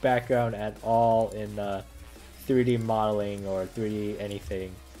no background at all in 3D modeling or 3D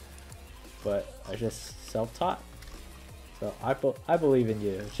anything, but I just self-taught, so I believe in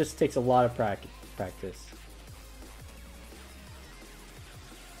you. It just takes a lot of practice.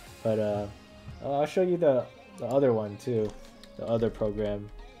 But I'll show you the other one too, the other program.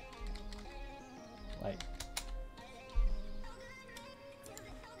 Like,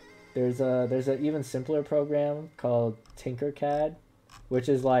 there's an even simpler program called Tinkercad, which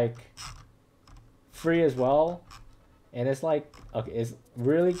is like free as well, and it's like, okay, it's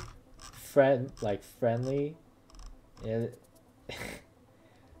really friendly. It,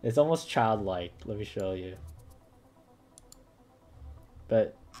 it's almost childlike. Let me show you.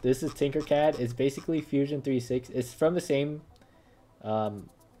 But this is Tinkercad. It's basically Fusion 360. It's from the same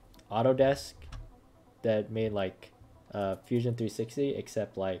Autodesk that made like Fusion 360,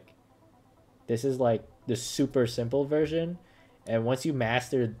 except like this is like the super simple version. And once you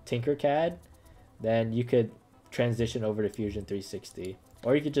master Tinkercad, then you could transition over to Fusion 360,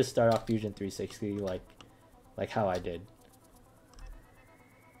 or you could just start off Fusion 360 like how I did.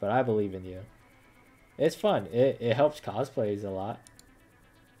 But I believe in you. It's fun. It helps cosplays a lot.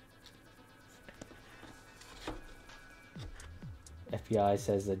 FBI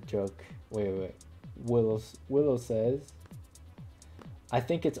says a joke. Wait. Willow says, I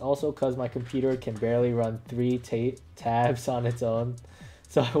think it's also because my computer can barely run 3 tabs on its own,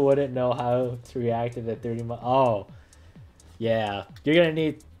 so I wouldn't know how to react if at 30 miles. Oh, yeah. You're gonna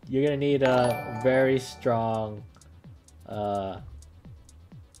need a very strong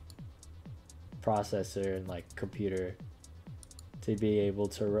processor and like computer to be able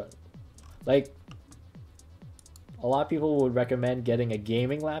to run. Like, a lot of people would recommend getting a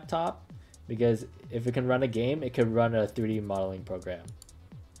gaming laptop because if it can run a game, it could run a 3D modeling program.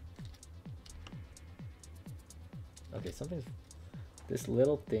 Okay, this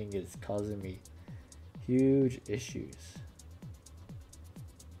little thing is causing me huge issues.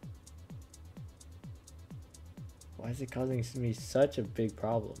 Why is it causing me such a big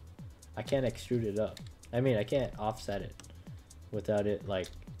problem? I can't extrude it up. I mean, I can't offset it without it like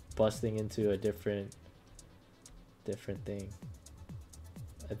busting into a different thing.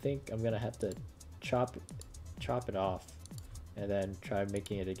 I think I'm gonna have to chop it off and then try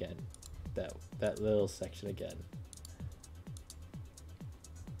making it again. That little section again.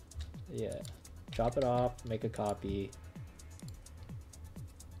 Yeah, chop it off, make a copy,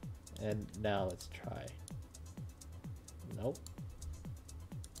 and now let's try. Nope,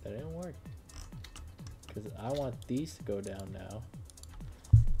 that didn't work because I want these to go down now.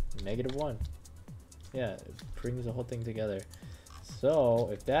 -1. Yeah, it brings the whole thing together. So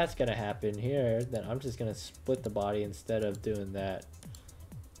if that's gonna happen here, then I'm just gonna split the body instead of doing that.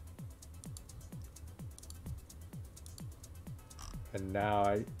 And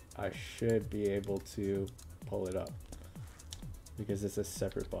now I should be able to pull it up because it's a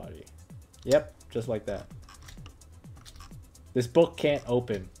separate body. Yep, just like that. This book can't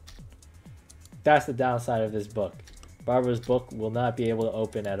open. That's the downside of this book. Barbara's book will not be able to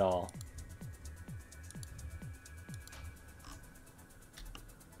open at all.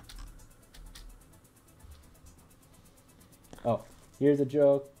 Oh, here's a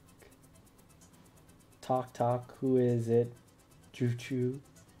joke. Talk, who is it? Choo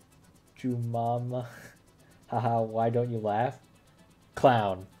mama. Haha, why don't you laugh?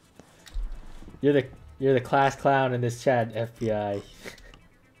 Clown. You're the class clown in this chat, FBI.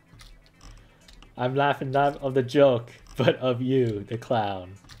 I'm laughing not of the joke, but of you, the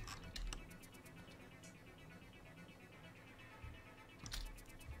clown.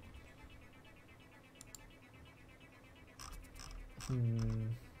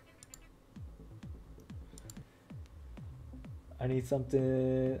 I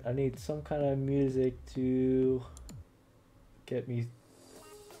need some kind of music to get me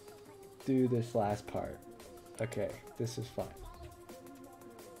through this last part. Okay, this is fine.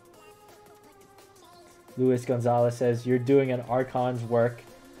 Luis Gonzalez says, you're doing an Archon's work.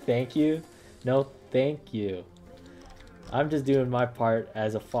 Thank you. No, thank you. I'm just doing my part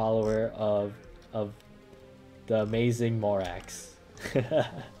as a follower of the amazing Morax.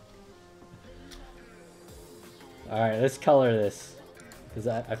 Alright, let's color this. Because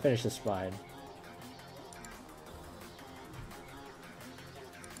I finished the spine.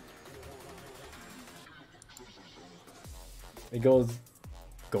 It goes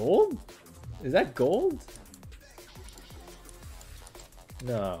gold? Is that gold?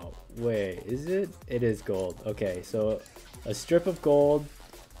 No, wait, is it? It is gold. Okay, so a strip of gold.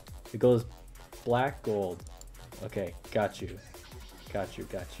 It goes black gold. Okay, got you. Got you.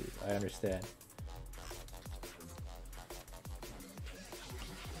 I understand.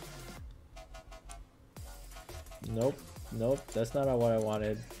 Nope, that's not what I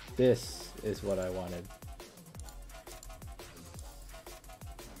wanted. This is what I wanted.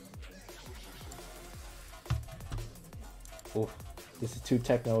 Oh, this is too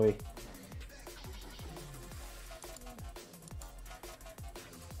techno-y.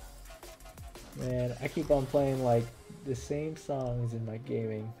 Man, I keep on playing like the same songs in my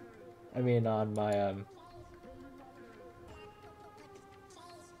gaming. I mean, on my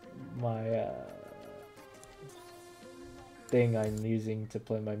thing I'm using to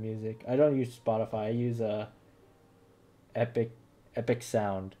play my music. I don't use Spotify. I use Epic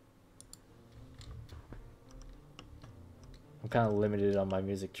Sound. I'm kind of limited on my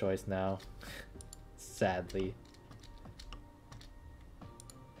music choice now, sadly.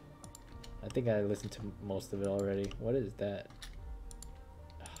 I think I listened to most of it already. What is that?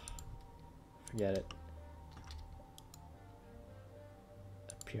 Forget it.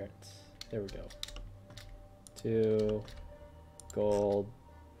 Appearance. There we go. 2 gold.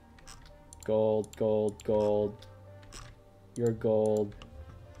 Gold, gold, gold. You're gold.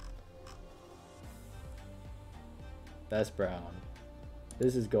 That's brown.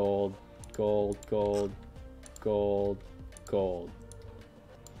 This is gold. Gold, gold, gold, gold.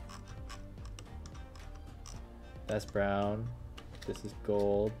 That's brown. This is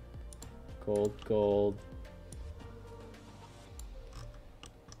gold. Gold, gold.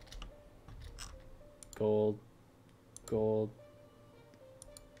 Gold, gold.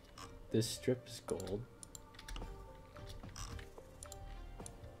 This strip is gold.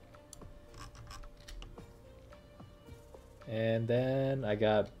 And then I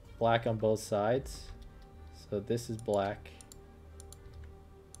got black on both sides. So this is black.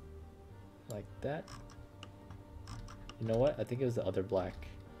 Like that. You know what? I think it was the other black.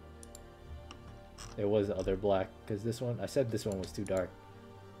 It was the other black because this one, I said this one was too dark.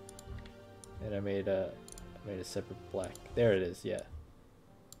 And I made a separate black. There it is, yeah.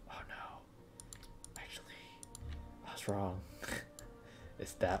 Oh no. Actually, I was wrong.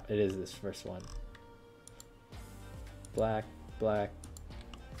 It is this first one. Black, black.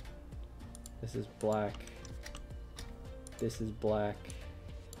 This is black. This is black.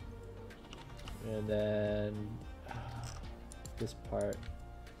 And then this part.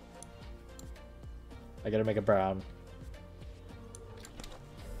 I gotta make a brown.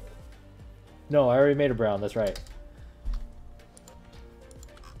 No, I already made a brown, that's right.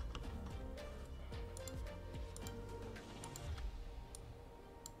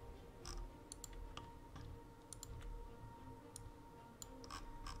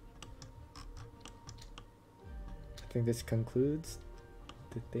 I think this concludes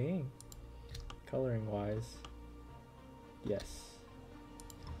the thing, coloring wise. Yes.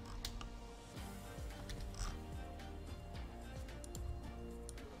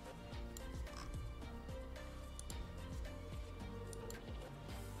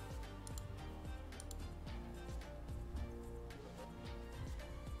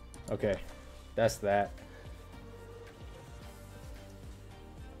 Okay, that's that.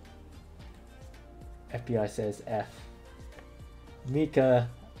 FBI says F. Mika,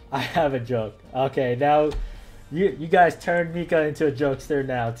 I have a joke. Okay, now you guys turned Mika into a jokester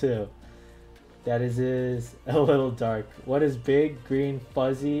now too. That is a little dark. What is big, green,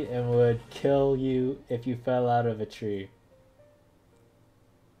 fuzzy, and would kill you if you fell out of a tree?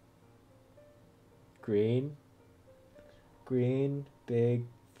 Green, big,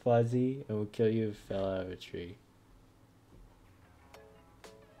 fuzzy, and would kill you if you fell out of a tree.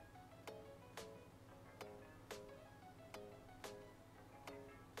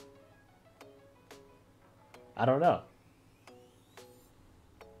 I don't know.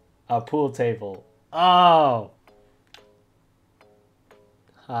 A pool table. Oh!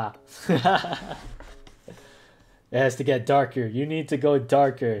 Ha. It has to get darker. You need to go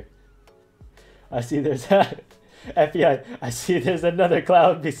darker. I see there's a... FBI, I see there's another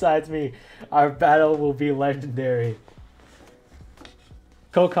cloud besides me. Our battle will be legendary.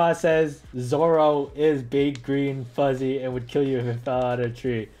 Kokon says Zoro is big, green, fuzzy, and would kill you if it fell out of a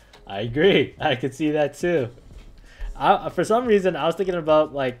tree. I agree. I could see that too. For some reason, I was thinking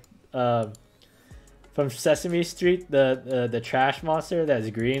about like from Sesame Street, the trash monster that's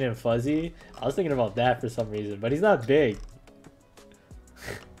green and fuzzy. I was thinking about that for some reason, but he's not big.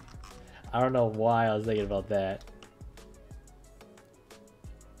 I don't know why I was thinking about that.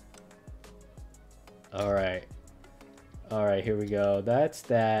 All right, here we go. That's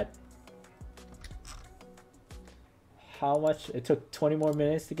that. How much? It took 20 more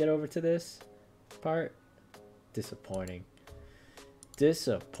minutes to get over to this part. Disappointing.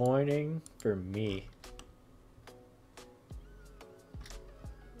 Disappointing for me.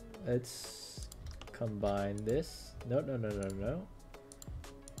 Let's combine this. No.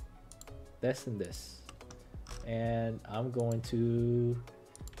 This and this. And I'm going to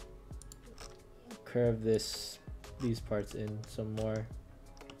curve these parts in some more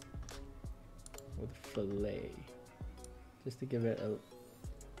with fillet. Just to give it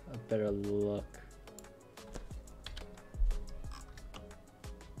a better look.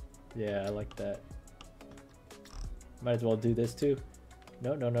 Yeah, I like that. Might as well do this too.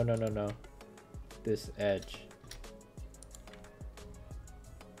 No. This edge.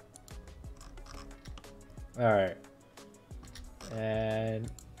 Alright. And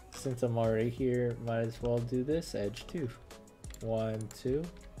since I'm already here, might as well do this edge too. 1, 2,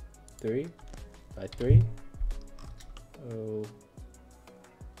 3 by 3. Oh,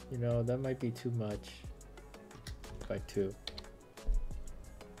 you know, that might be too much. By 2.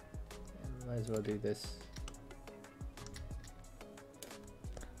 And might as well do this.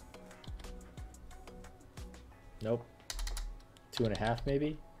 Nope. 2.5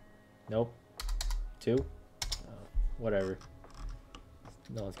 maybe? Nope. 2? Whatever.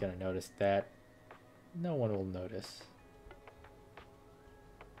 No one's gonna notice that. No one will notice.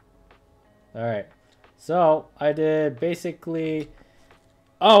 Alright. So, I did basically...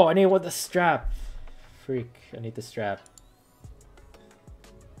 Oh, I need the strap. Freak. I need the strap.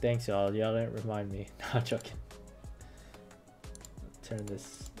 Thanks, y'all. Y'all didn't remind me. Not joking. Turn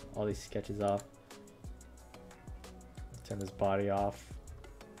all these sketches off. Turn this body off.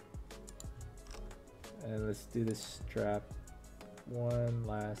 And let's do this strap. One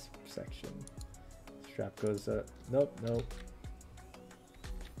last section. Strap goes up. Nope, nope.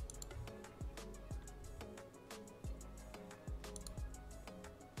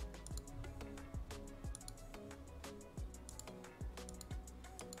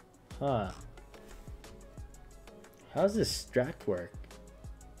 Huh. How does this strap work?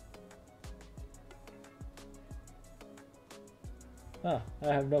 Huh, I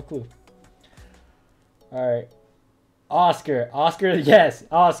have no clue. Alright. Oscar. Oscar, yes.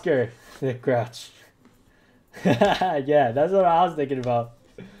 Oscar. The Grouch. Yeah, that's what I was thinking about.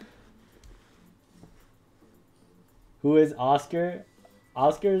 Who is Oscar?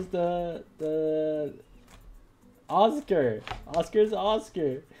 Oscar's the Oscar. Oscar's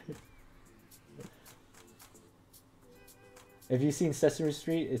Oscar. If you've seen Sesame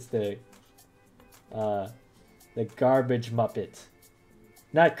Street, it's the garbage Muppet.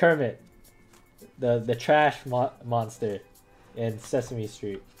 Not Kermit. The trash monster in Sesame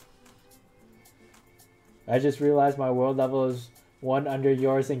Street. I just realized my world level is 1 under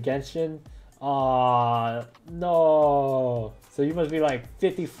yours in Genshin. Aw, no. So you must be like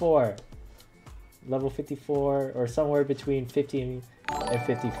 54. Level 54 or somewhere between 50 and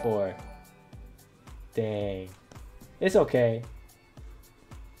 54. Dang. It's okay.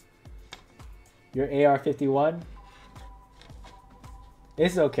 You're AR 51?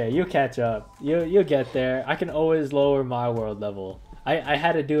 It's okay, you catch up. You get there. I can always lower my world level. I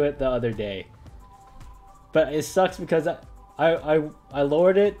had to do it the other day. But it sucks because I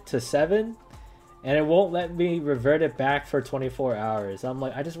lowered it to 7 and it won't let me revert it back for 24 hours. I'm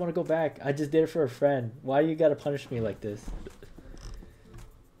like, I just want to go back. I just did it for a friend. Why you gotta punish me like this?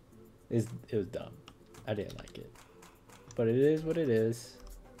 It was dumb. I didn't like it. But it is what it is.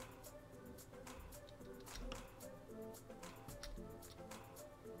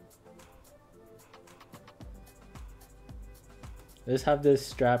 Let's have this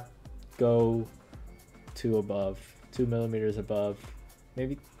strap go to above, 2 millimeters above,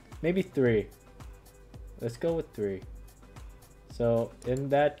 maybe 3. Let's go with 3. So in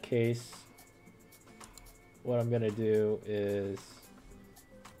that case, what I'm gonna do is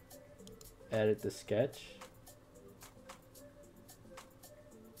edit the sketch.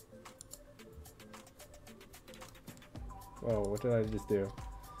 Whoa, what did I just do?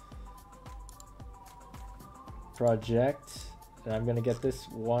 Project. And I'm gonna get this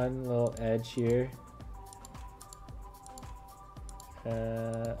one little edge here.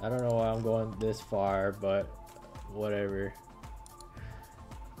 I don't know why I'm going this far, but whatever.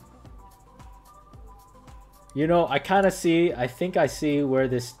 You know, I kind of see, I think I see where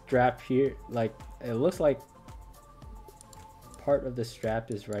this strap here, like, it looks like part of the strap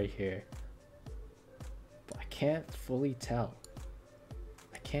is right here. But I can't fully tell.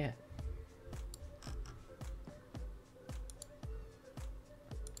 I can't.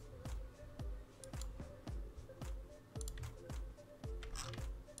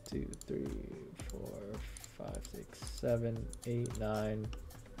 2, 3, 4, 5, 6, 7, 8, 9.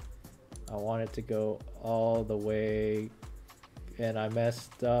 I want it to go all the way, and I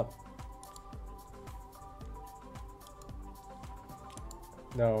messed up.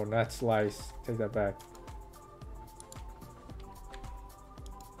 No, not slice. Take that back.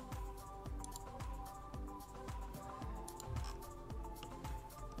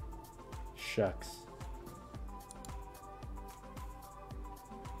 Shucks.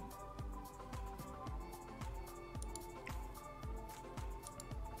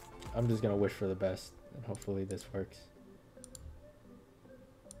 I'm just gonna wish for the best, and hopefully this works.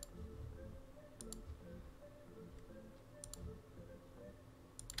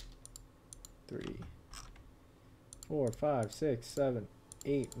 Three, 4, 5, 6, 7,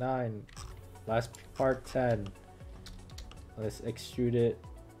 8, 9. Last part 10. Let's extrude it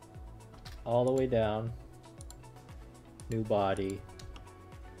all the way down. New body.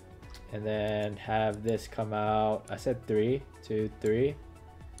 And then have this come out. I said 3, 2, 3.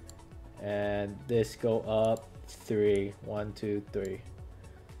 And this go up 3, 1, 2, 3.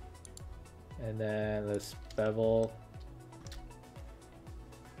 And then let's bevel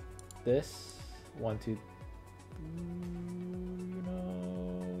this 1, 2,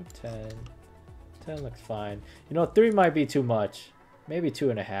 10. 10 looks fine. 3 might be too much. Maybe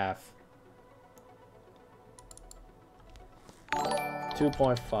 2.5.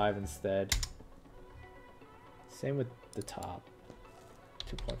 2.5 instead. Same with the top.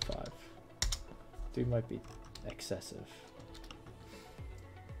 2.5. 3 might be excessive.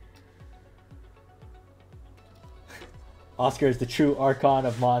 Oscar is the true Archon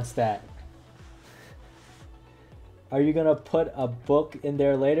of Mondstadt. Are you gonna put a book in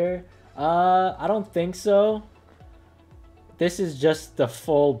there later? I don't think so. This is just the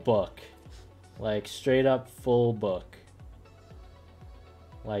full book. Like, straight up full book.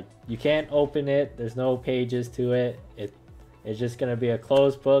 Like, you can't open it. There's no pages to it. It's just gonna be a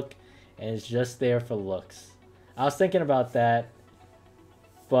closed book, and it's just there for looks. I was thinking about that,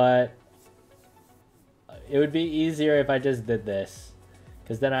 but it would be easier if I just did this,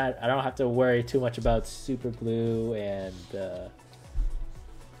 because then I don't have to worry too much about super glue and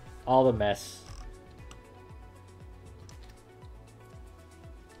all the mess.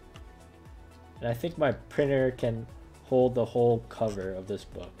 And I think my printer can hold the whole cover of this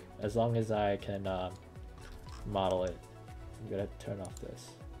book, as long as I can model it. I'm gonna turn off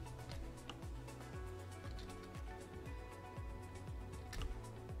this.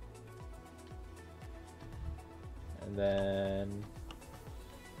 And then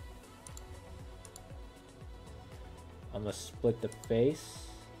I'm gonna split the face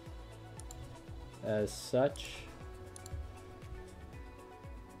as such.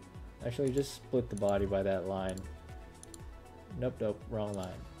 Actually, just split the body by that line. Nope, wrong line.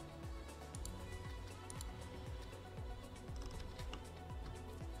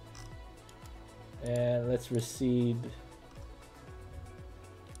 And let's recede.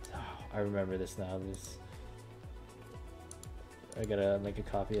 Oh, I remember this now. I gotta make a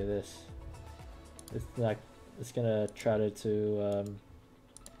copy of this. It's gonna try to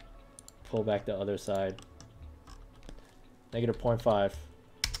pull back the other side. -0.5.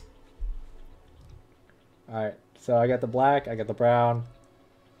 Alright, so I got the black, I got the brown.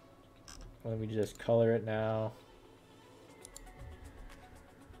 Let me just color it now.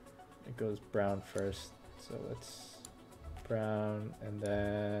 It goes brown first, so it's brown and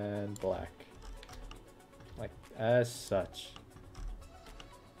then black. Like, as such.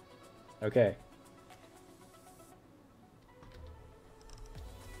 Okay.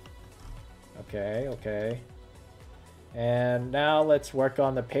 Okay. And now let's work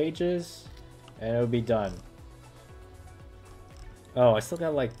on the pages, and it'll be done. Oh, I still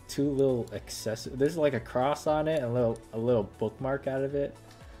got like 2 little accessories. There's like a cross on it and a little bookmark out of it.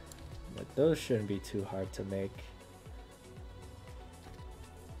 But those shouldn't be too hard to make.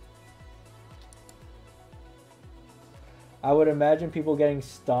 I would imagine people getting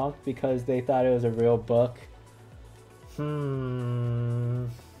stonked because they thought it was a real book.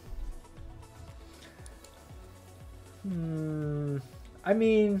 I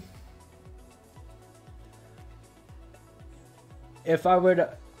mean, if I were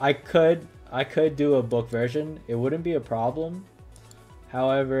to, I could do a book version. It wouldn't be a problem.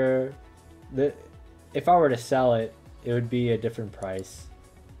 However, if I were to sell it, it would be a different price.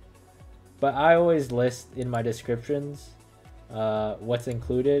 But I always list in my descriptions what's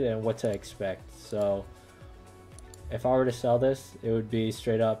included and what to expect. So if I were to sell this, it would be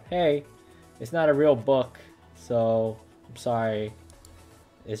straight up, hey, it's not a real book, so I'm sorry.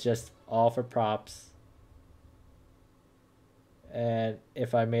 It's just all for props. And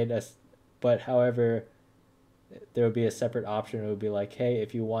if I made but however, there would be a separate option. It would be like, hey,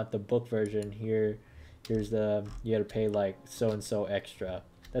 if you want the book version, here's you gotta pay like so and so extra.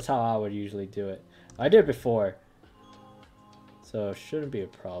 That's how I would usually do it. I did it before, so it shouldn't be a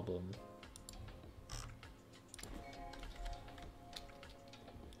problem.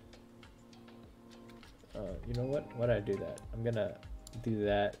 You know what? Why did I do that? I'm gonna do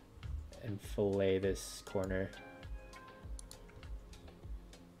that and fillet this corner.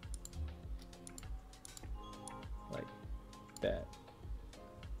 Like that.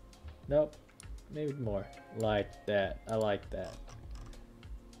 Nope. Maybe more. Like that. I like that.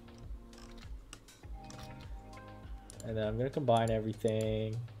 And then I'm gonna combine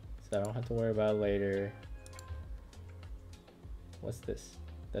everything so I don't have to worry about it later. What's this?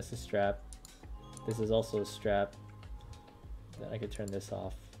 That's the strap. This is also a strap. Then I could turn this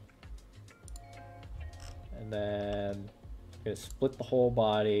off. And then I'm gonna split the whole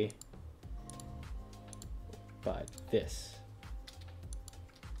body by this.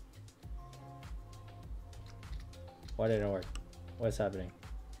 Why didn't it work? What's happening?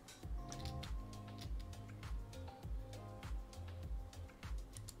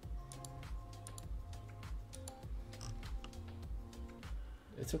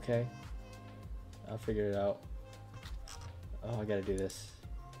 It's okay. I'll figure it out. Oh, I gotta do this.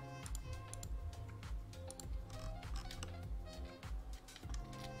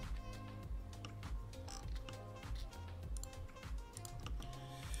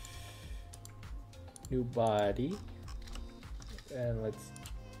 New body. And let's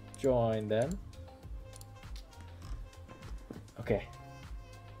join them. Okay.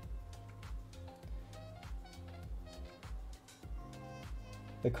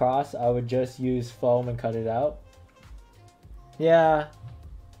 The cross, I would just use foam and cut it out. Yeah.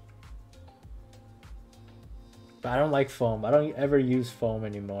 But I don't like foam. I don't ever use foam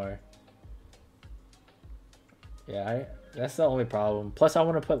anymore. Yeah, that's the only problem. Plus, I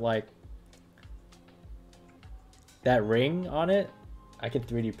want to put like that ring on it. I could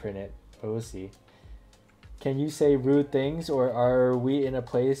 3D print it, but we'll see. Can you say rude things, or are we in a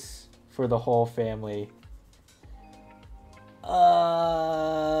place for the whole family?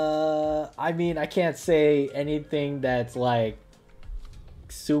 I mean, I can't say anything that's like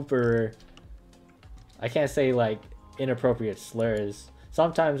super. I can't say like inappropriate slurs.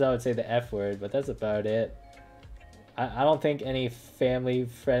 Sometimes I would say the F word, but that's about it. I don't think any family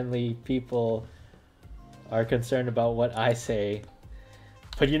friendly people are concerned about what I say.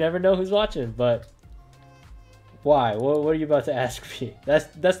 But you never know who's watching. But why? What are you about to ask me?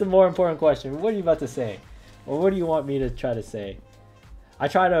 That's the more important question. What are you about to say? Or what do you want me to try to say? I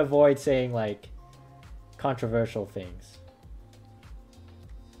try to avoid saying like controversial things,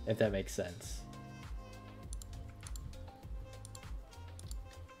 if that makes sense.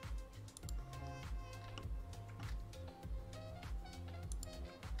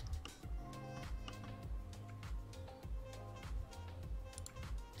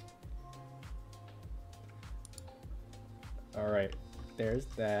 All right, there's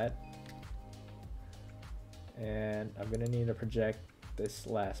that. And I'm gonna need to project this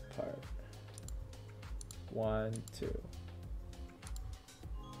last part. 1, 2.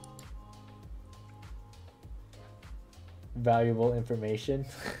 Valuable information.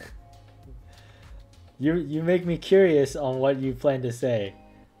 You make me curious on what you plan to say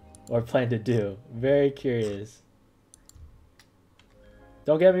or plan to do. Very curious.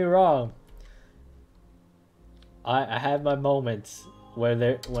 Don't get me wrong. I have my moments when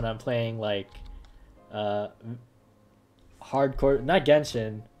I'm playing like hardcore, not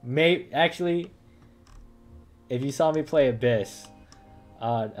Genshin. Actually, if you saw me play Abyss,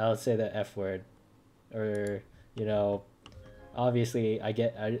 I'll say the F word, or you know, obviously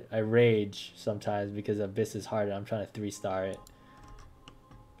I rage sometimes because Abyss is hard and I'm trying to 3-star it,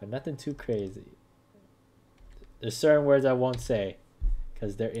 but nothing too crazy. There's certain words I won't say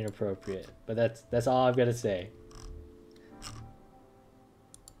because they're inappropriate, but that's all I've got to say.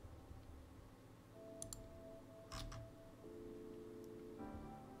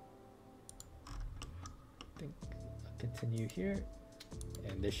 Continue here,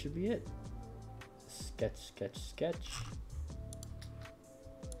 and this should be it. Sketch, sketch, sketch.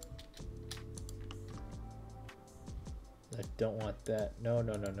 I don't want that. No.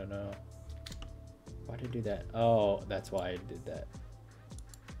 Why did I do that? Oh, that's why I did that.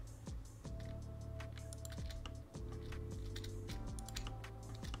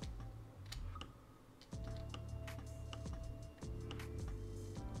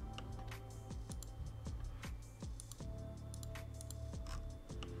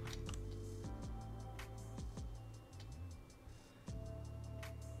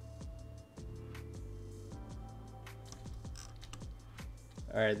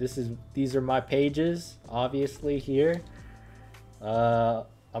 All right, these are my pages, obviously here. I'm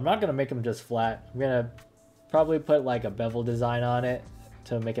not gonna make them just flat. I'm gonna probably put like a bevel design on it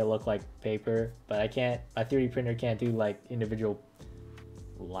to make it look like paper, but I can't. My 3D printer can't do like individual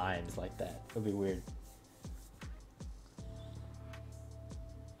lines like that. It'll be weird.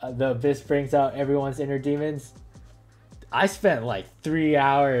 The Abyss brings out everyone's inner demons. I spent like 3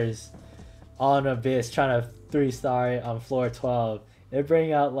 hours on Abyss trying to 3-star it on floor 12. They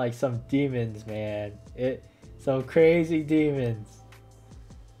bring out like some demons, man. Some crazy demons.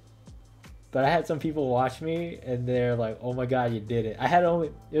 But I had some people watch me and they're like, "Oh my god, you did it."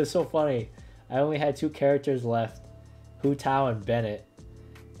 It was so funny. I only had 2 characters left, Hu Tao and Bennett.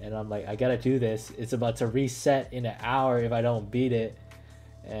 and I'm like, I gotta do this. It's about to reset in an hour if I don't beat it,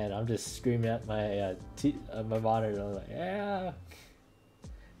 and I'm just screaming at my my monitor. I'm like, yeah.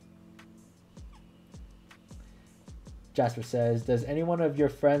 Jasper says, does any one of your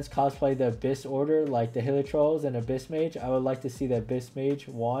friends cosplay the Abyss Order like the Hilitrolls and Abyss Mage? I would like to see the Abyss Mage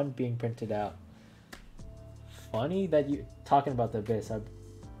wand being printed out. Funny that you talking about the Abyss. I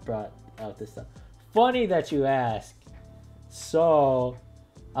brought out this stuff. Funny that you ask. So,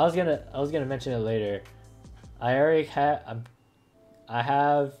 I was gonna mention it later. I already have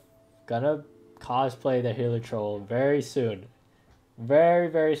gonna cosplay the Hilitroll very soon,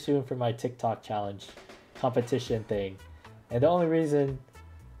 very soon for my TikTok challenge competition thing. And the only reason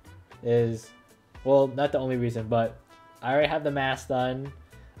is, well, not the only reason, but I already have the mask done.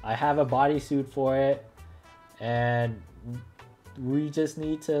 I have a bodysuit for it, and we just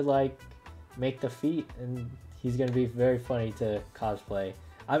need to like make the feet, and he's gonna be very funny to cosplay.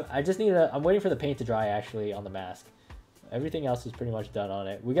 I just need I'm waiting for the paint to dry actually on the mask. Everything else is pretty much done on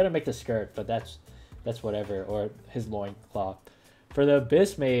it. We gotta make the skirt, but that's whatever, or his loincloth. For the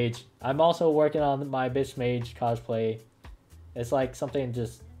Abyss Mage, I'm also working on my Abyss Mage cosplay. It's like something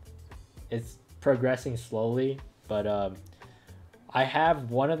it's progressing slowly, but I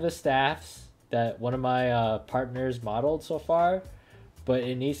have one of the staffs that one of my partners modeled so far, but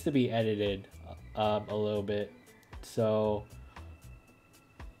it needs to be edited a little bit. So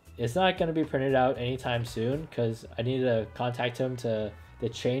it's not going to be printed out anytime soon because I need to contact him to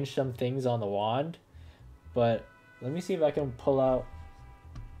change some things on the wand. But let me see if I can pull out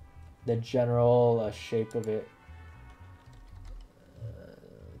the general shape of it.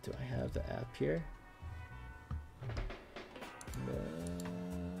 Do I have the app here?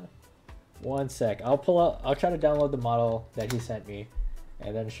 One sec. I'll try to download the model that he sent me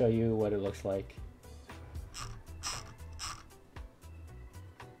and then show you what it looks like.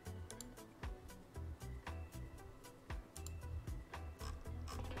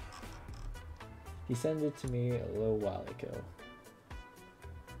 He sent it to me a little while ago.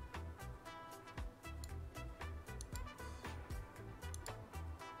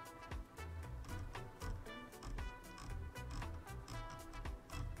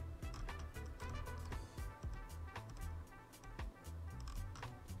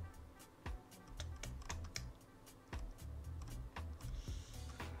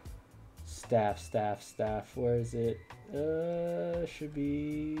 Staff. Where is it? Should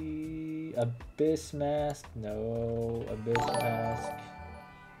be Abyss Mask. No, Abyss Mask.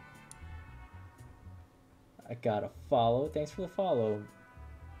 I got a follow. Thanks for the follow.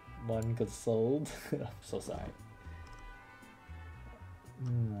 One good sold. I'm so sorry.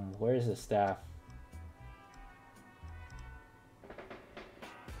 Where's the staff?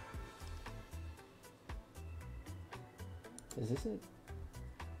 Is this it?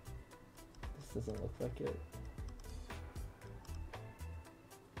 This doesn't look like it.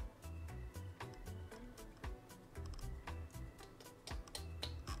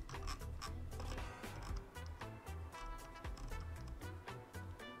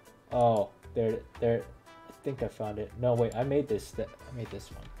 Oh, there. I think I found it. No, wait. I made this. I made this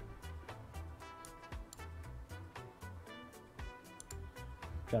one.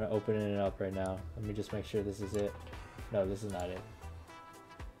 I'm trying to open it up right now. Let me just make sure this is it. No, this is not it.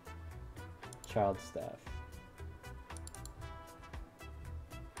 Child staff.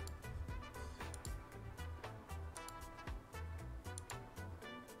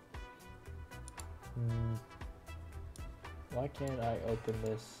 Why can't I open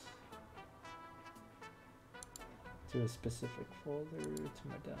this to a specific folder to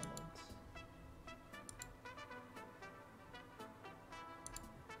my downloads?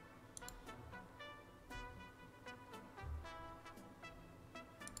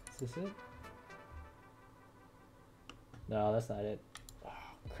 Is this it? No, that's not it. Oh,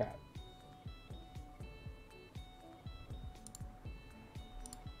 crap.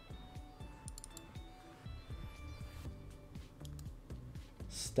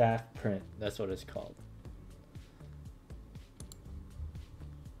 Staff print, that's what it's called.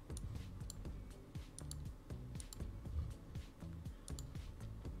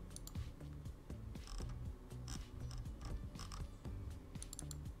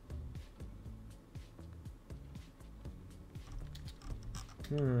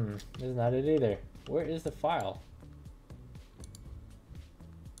 This is not it either. Where is the file?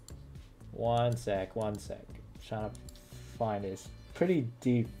 One sec. I'm trying to find it. It's pretty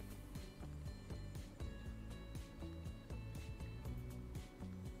deep.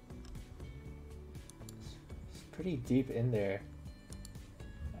 It's pretty deep in there.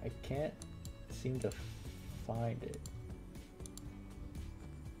 I can't seem to find it.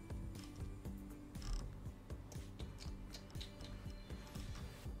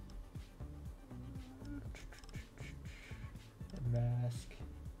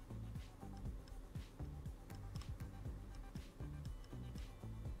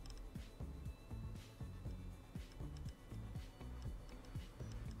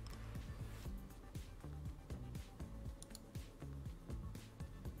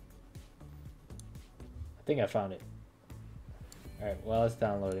 think I found it. Alright, while it's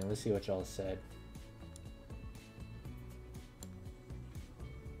downloading, let's see what y'all said.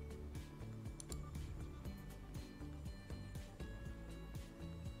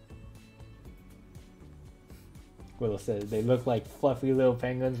 Willow says they look like fluffy little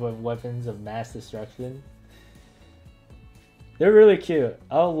penguins with weapons of mass destruction. They're really cute.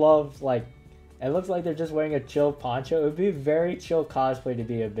 I love, like, it looks like they're just wearing a chill poncho. It would be a very chill cosplay to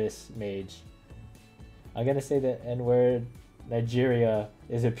be Abyss Mage. I'm gonna say the N-word. Nigeria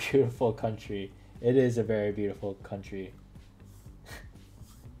is a beautiful country. It is a very beautiful country.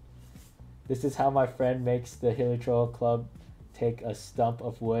 This is how my friend makes the Heliotroll Club take a stump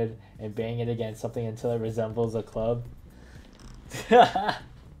of wood and bang it against something until it resembles a club.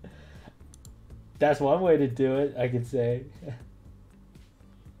 That's one way to do it, I could say.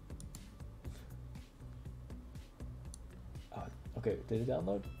 Oh, okay, did it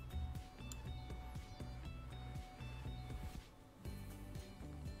download?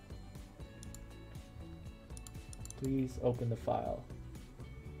 Please open the file.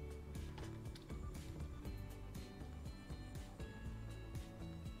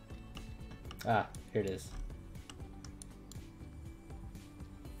 Ah, here it is.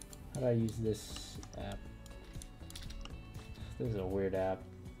 How do I use this app? This is a weird app.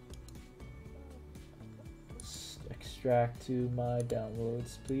 Let's extract to my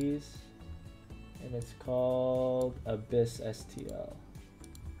downloads, please. And it's called Abyss STL.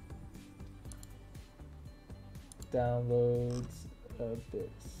 Downloads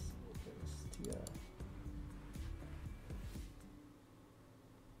Abyss STL.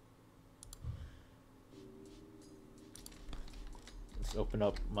 Let's open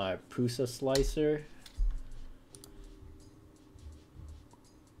up my Prusa slicer.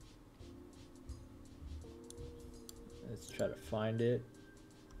 Let's try to find it.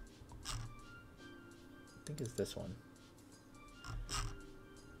 I think it's this one.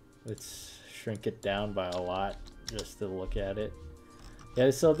 Let's shrink it down by a lot just to look at it.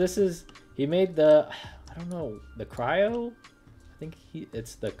 Yeah, so this is, he made the, I don't know, the cryo? I think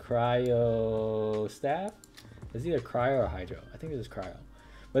it's the cryo staff? It's either cryo or hydro. I think it is cryo.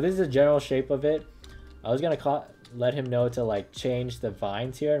 But this is the general shape of it. I was gonna let him know to like change the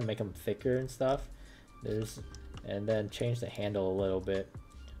vines here and make them thicker and stuff. And then change the handle a little bit.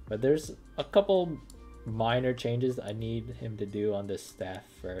 But there's a couple minor changes I need him to do on this staff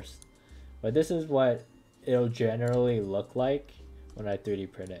first. But this is what it'll generally look like when I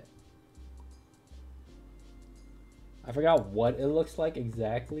 3D print it. I forgot what it looks like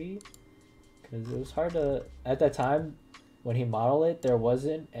exactly, because it was hard to, at that time when he modeled it, there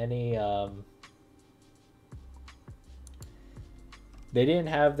wasn't any they didn't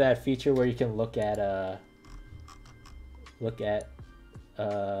have that feature where you can look at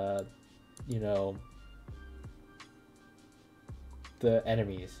you know, the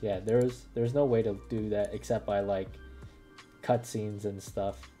enemies. Yeah, there's no way to do that except by like cutscenes and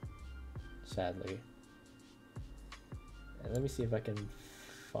stuff, sadly. And let me see if I can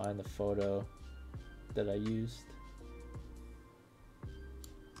find the photo that I used.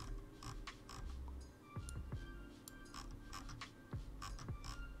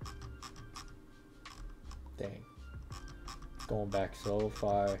 Dang, it's going back so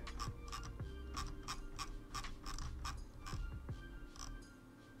far.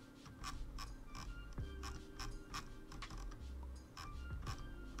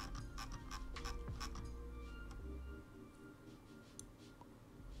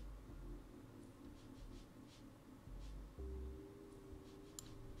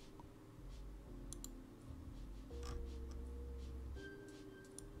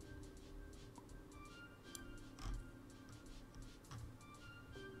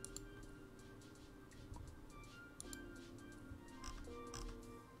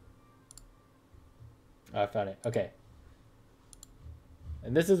 I found it. Okay.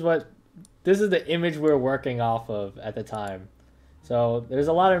 And this is the image we're working off of at the time. So there's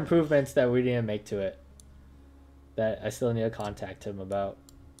a lot of improvements that we didn't make to it that I still need to contact him about.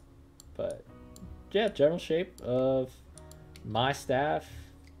 But yeah, general shape of my staff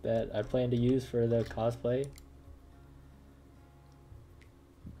that I plan to use for the cosplay.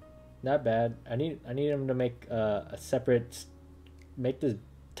 Not bad. I need him to make a separate, make the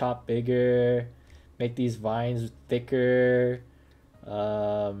top bigger, make these vines thicker,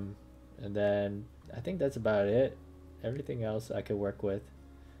 and then I think that's about it. Everything else I could work with.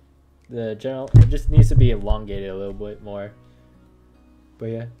 The general, it just needs to be elongated a little bit more. But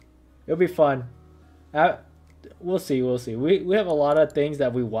yeah, it'll be fun. We'll see. We have a lot of things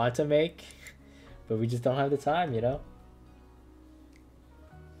that we want to make, but we just don't have the time, you know.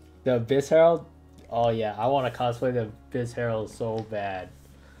 The Abyss Herald, Oh yeah, I want to cosplay the Biz Herald so bad.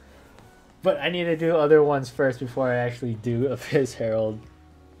 But I need to do other ones first before I actually do a Biz Herald.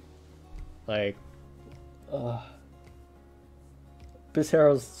 Like, Biz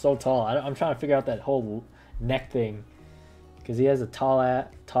Herald's so tall. I'm trying to figure out that whole neck thing. Because he has a tall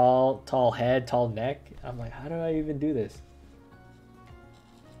head, tall neck. I'm like, how do I even do this?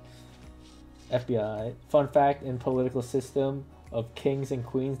 FBI. Fun fact, in political system of kings and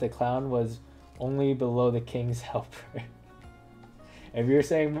queens, the clown was only below the king's helper. If you're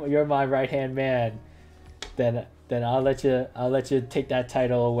saying you're my right-hand man, then I'll let you take that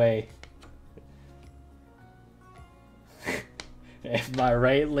title away. If my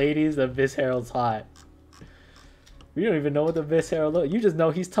right ladies, the Viz Herald's hot. We don't even know what the Viz Herald looks. You just know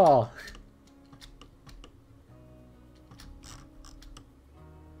he's tall.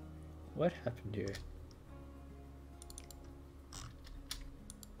 What happened here?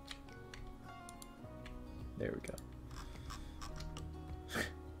 There we go.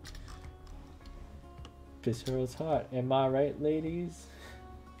 Viz Herald's hot. Am I right, ladies?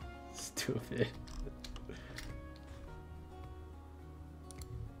 Stupid.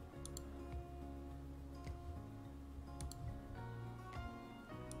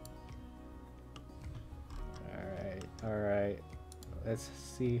 Alright, let's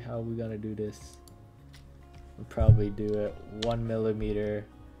see how we're gonna do this. We'll probably do it 1 millimeter.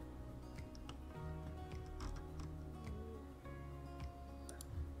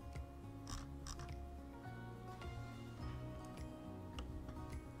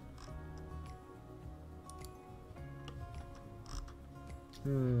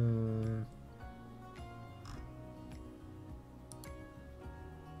 Hmm.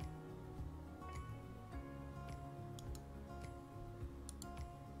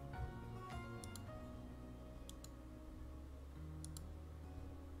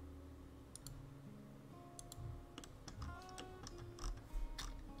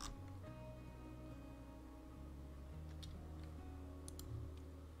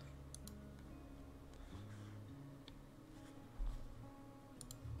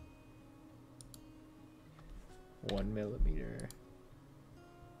 One millimeter.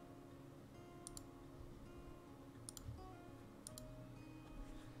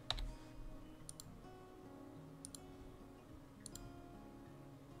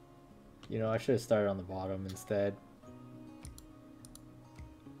 You know, I should have started on the bottom instead.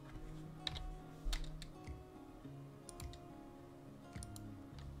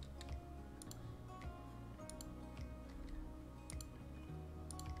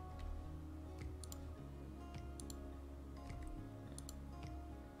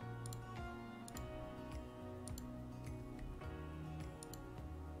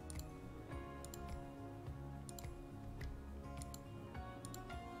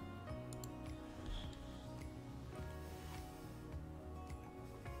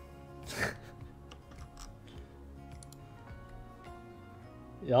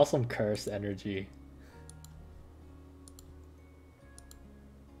 Y'all some cursed energy.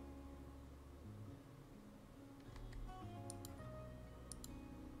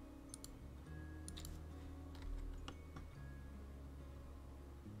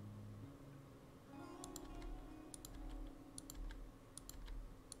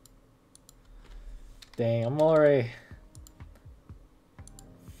 Dang, I'm already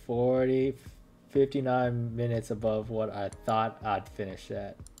 59 minutes above what I thought I'd finish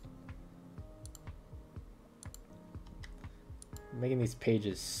at. Making these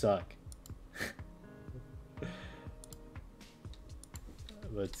pages suck.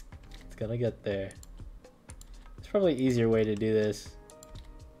 But it's gonna get there. There's probably an easier way to do this.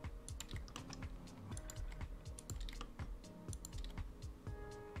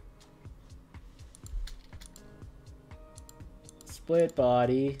 Split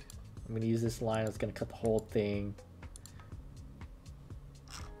body. I'm gonna use this line that's gonna cut the whole thing.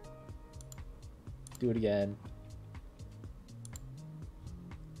 Do it again.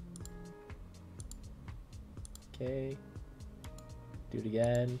 Okay. Do it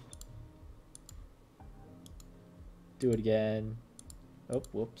again. Do it again. Oh,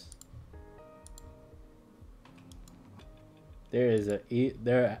 whoops. There is a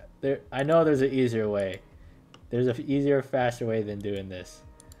I know there's an easier way. There's an easier, faster way than doing this.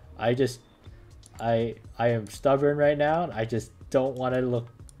 I am stubborn right now. I just don't want to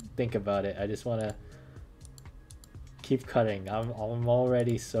think about it. I just want to keep cutting. I'm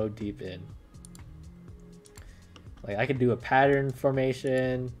already so deep in. Like, I could do a pattern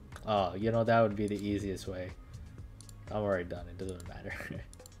formation. Oh, you know, that would be the easiest way. I'm already done. It doesn't matter.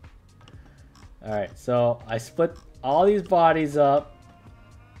 Alright, so I split all these bodies up.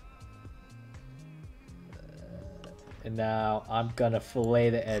 And now I'm gonna fillet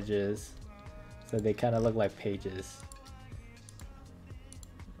the edges so they kind of look like pages.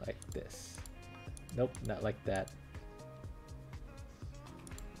 Like this. Nope, not like that.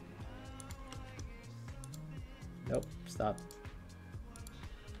 Nope, stop.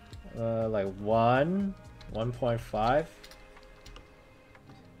 Like 1.5.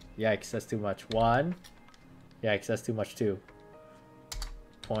 Yikes, that's too much. 1. Yikes, that's too much too.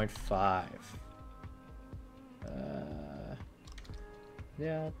 0.5.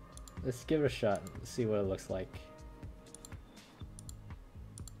 Yeah, let's give it a shot. Let's see what it looks like.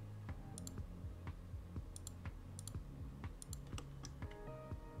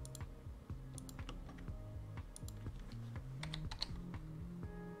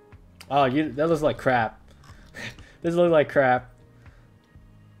 Oh, that looks like crap. This looks like crap.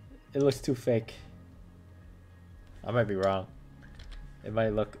 It looks too fake. I might be wrong. It might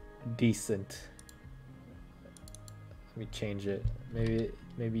look decent. Let me change it.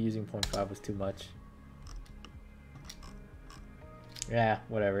 Maybe using 0.5 was too much. Yeah,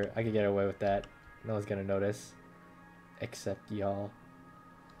 whatever. I could get away with that. No one's gonna notice. Except y'all.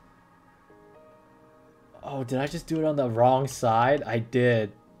 Oh, did I just do it on the wrong side? I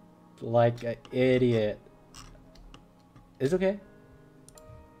did. Like an idiot. It's okay.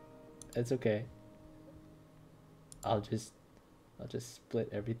 It's okay. I'll just split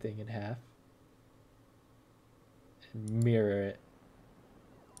everything in half and mirror it.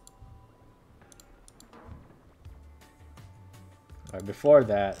 Alright, before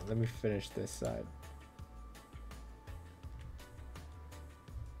that, let me finish this side.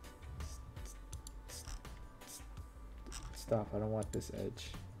 Stop, I don't want this edge.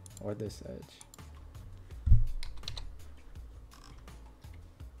 Or this edge.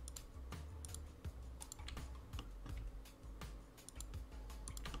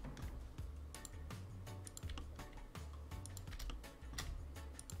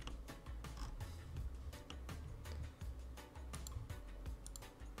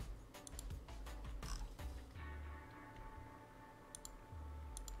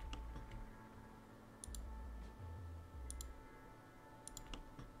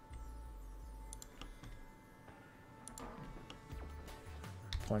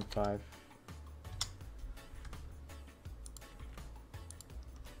 Point 5.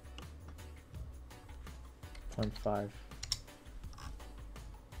 Point 5.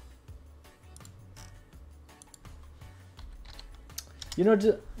 You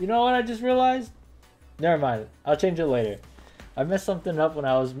know what I just realized? Never mind. I'll change it later. I messed something up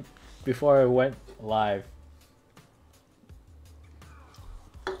before I went live.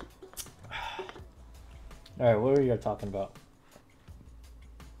 Alright, what were you talking about?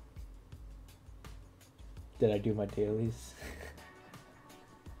 Did I do my dailies?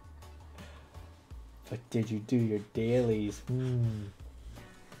 But did you do your dailies?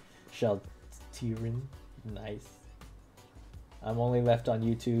 Shell Tyrion. Nice. I'm only left on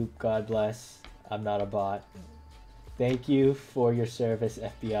YouTube. God bless. I'm not a bot. Thank you for your service,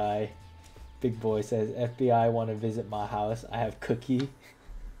 FBI. Big Boy says, FBI want to visit my house. I have cookie.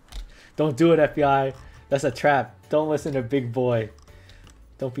 Don't do it, FBI. That's a trap. Don't listen to Big Boy.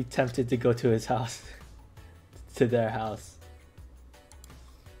 Don't be tempted to go to his house. To their house.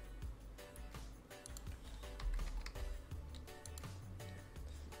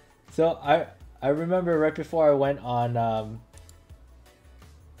 So I remember right before I went on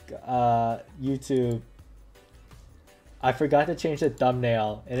YouTube, I forgot to change the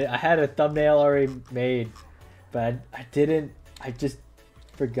thumbnail, and I had a thumbnail already made, but I didn't. I just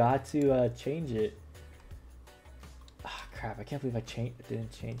forgot to change it. Ah, crap! I can't believe I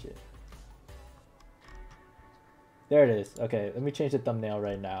didn't change it. There it is. Okay, let me change the thumbnail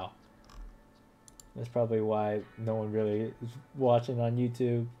right now. That's probably why no one really is watching on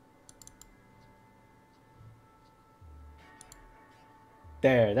YouTube.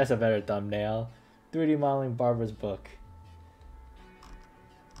 There, that's a better thumbnail. 3D modeling Barbara's book.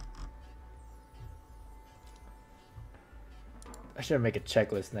 I should make a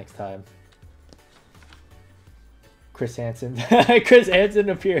checklist next time. Chris Hansen. Chris Hansen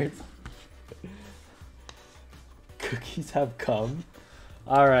appears. Cookies have come.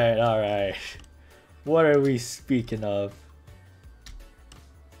 Alright, alright. What are we speaking of?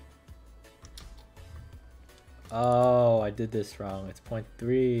 Oh, I did this wrong. It's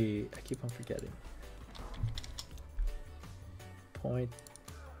 0.3. I keep on forgetting.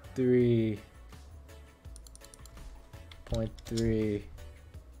 0.3. 0.3.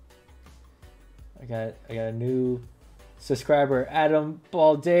 I got a new subscriber, Adam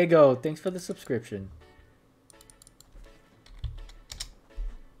Baldego. Thanks for the subscription.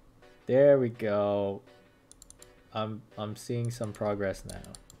 There we go. I'm seeing some progress now.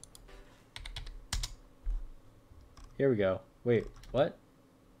 Here we go. Wait, what?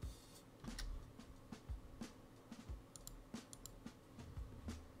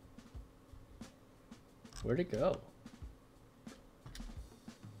 Where'd it go?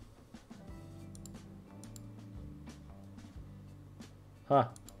 Huh.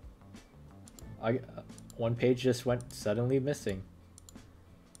 One page just went suddenly missing.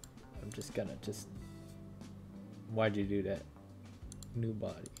 I'm just gonna why'd you do that? New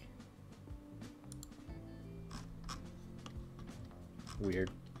body.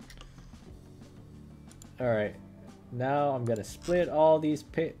 Weird. Alright. Now I'm gonna split all these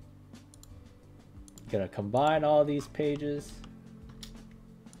gonna combine all these pages.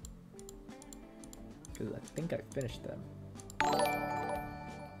 Because I think I finished them.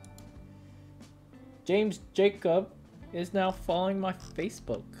 James Jacob is now following my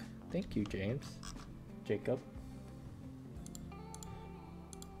Facebook. Thank you, James Jacob.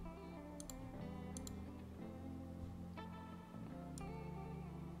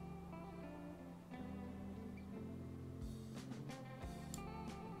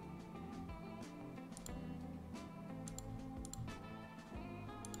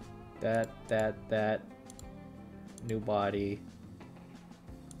 That new body.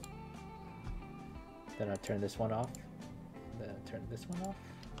 Then I turn this one off. Then I turn this one off.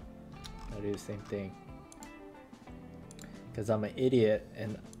 I do the same thing. Because I'm an idiot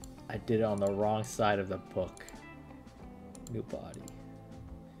and I did it on the wrong side of the book. New body.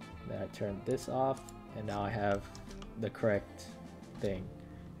 Then I turn this off and now I have the correct thing.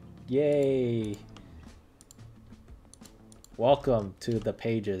 Yay! Welcome to the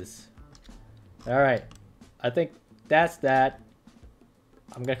pages. Alright, I think that's that.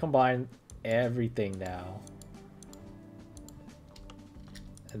 I'm gonna combine everything now.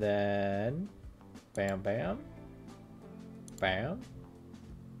 And then bam bam. Bam.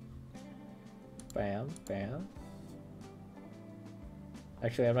 Bam bam.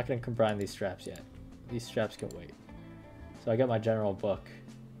 Actually, I'm not gonna combine these straps yet. These straps can wait. So I got my general book.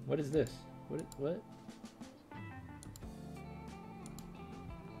 What is this? What?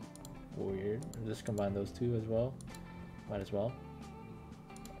 Weird. I'll just combine those two as well. Might as well.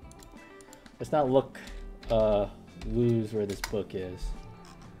 Let's not lose where this book is.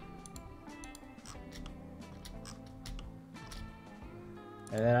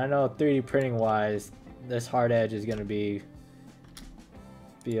 And then I know 3D printing wise, this hard edge is gonna be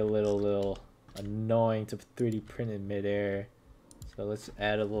a little annoying to 3D print in midair. So let's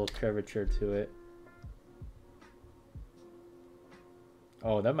add a little curvature to it.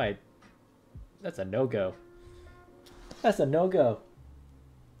 Oh, that's a no-go. That's a no-go.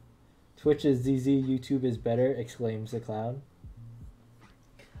 Twitch is ZZ, YouTube is better, exclaims the clown.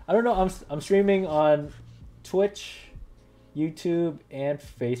 I don't know, I'm streaming on Twitch, YouTube, and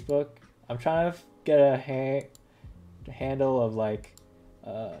Facebook. I'm trying to get a handle of like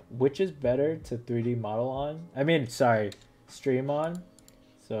which is better to 3D model on. I mean, sorry, stream on.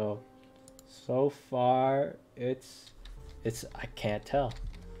 So far it's I can't tell.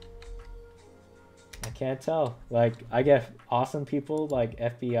 I can't tell. Like, I get awesome people like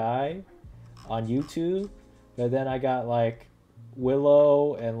FBI on YouTube, but then I got like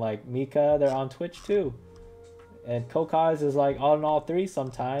Willow and like Mika, they're on Twitch too. And Kokaz is like on all three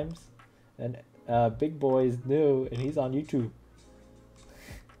sometimes. And Big Boy is new and he's on YouTube.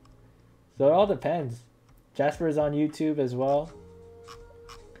 So it all depends. Jasper is on YouTube as well.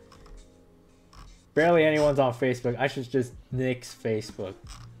 Barely anyone's on Facebook. I should just nix Facebook.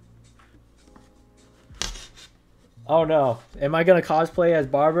 Oh no, am I gonna cosplay as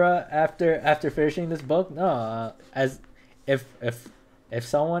Barbara after finishing this book? No, as if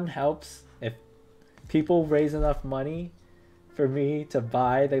someone helps, if people raise enough money for me to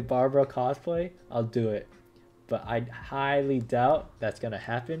buy the Barbara cosplay, I'll do it. But I highly doubt that's gonna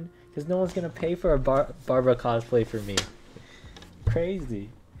happen because no one's gonna pay for a Barbara cosplay for me. Crazy,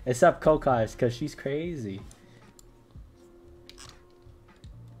 except Kokais because she's crazy.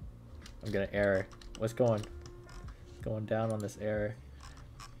 I'm gonna error. What's going down on this error?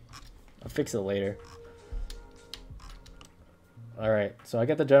 I'll fix it later. Alright, so I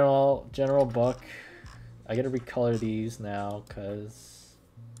got the general book. I gotta recolor these now because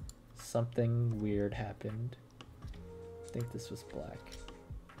something weird happened. I think this was black.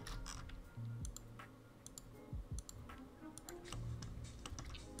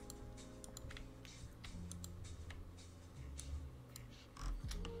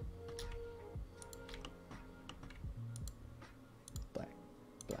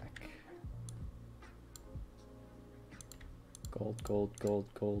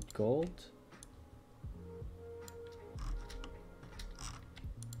 Gold.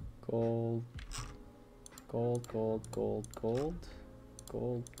 Gold. Gold, gold, gold, gold.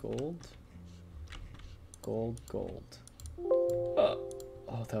 Gold, gold. Gold, gold.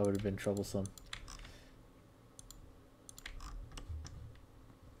 Oh, that would have been troublesome.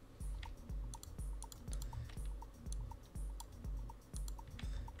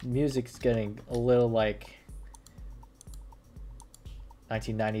 Music's getting a little like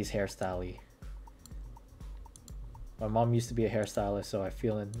 1990s hairstyle-y. My mom used to be a hairstylist, so I'm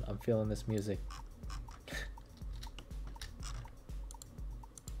feeling this music.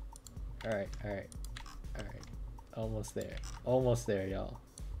 Alright. Almost there. Almost there, y'all.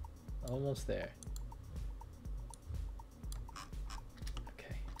 Almost there.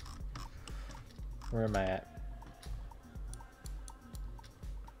 Okay. Where am I at?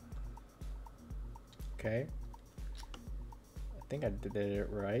 Okay. I think I did it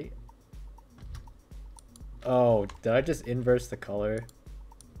right. Oh, did I just inverse the color?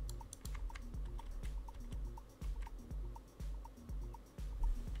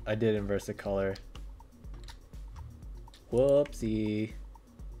 I did inverse the color. Whoopsie.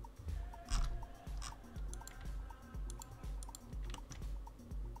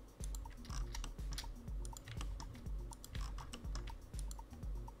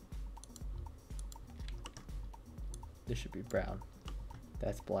 This should be brown.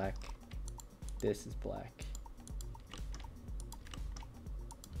 That's black. This is black.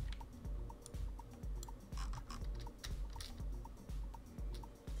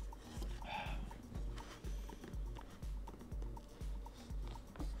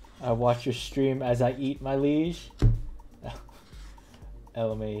 I watch your stream as I eat, my liege.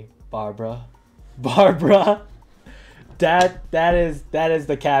 LMA Barbara. Barbara. That is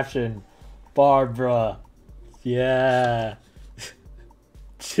the caption. Barbara. Yeah.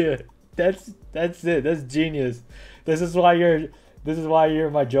 That's it. That's genius. This is why you're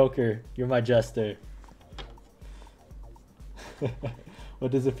my Joker. You're my jester.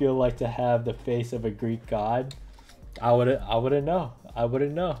 What does it feel like to have the face of a Greek god? I wouldn't know. I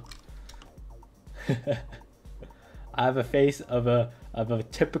wouldn't know. I have a face of a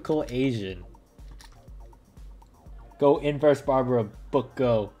typical Asian. Go inverse Barbara, book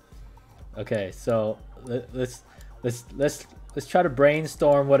go. Okay, so let's try to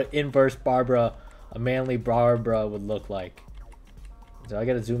brainstorm what an inverse Barbara, a manly Barbara would look like. Do I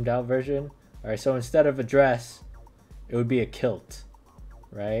get a zoomed out version? All right, so instead of a dress, it would be a kilt,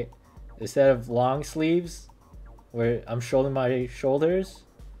 right? Instead of long sleeves, where I'm showing my shoulders,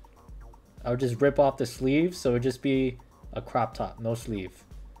 I would just rip off the sleeves, so it would just be a crop top, no sleeve.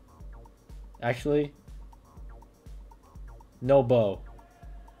 Actually, no bow.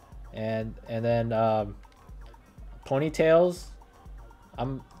 And then ponytails. I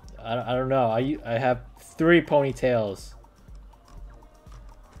don't know. I have 3 ponytails.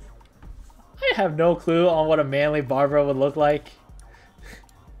 I have no clue on what a manly Barbara would look like.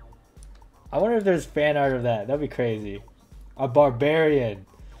 I wonder if there's fan art of that. That'd be crazy. A barbarian.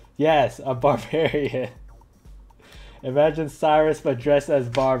 Yes, a barbarian. Imagine Cyrus but dressed as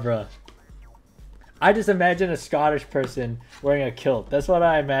Barbara. I just imagine a Scottish person wearing a kilt. That's what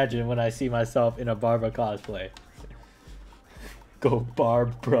I imagine when I see myself in a Barbara cosplay. Go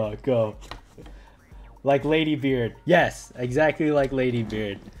Barbara, go. Like Lady Beard. Yes, exactly like Lady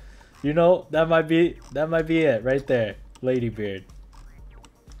Beard. You know, that might be it right there. Lady Beard.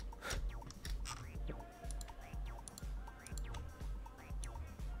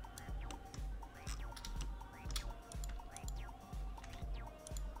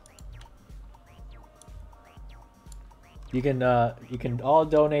 You can all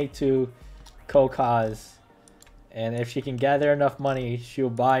donate to Kokaz, and if she can gather enough money, she'll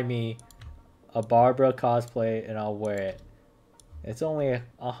buy me a Barbara cosplay and I'll wear it. It's only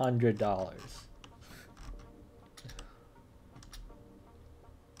 $100.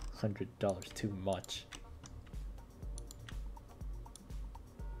 $100 too much.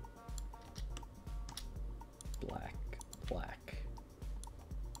 Black.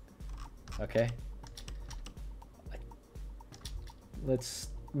 Okay. Let's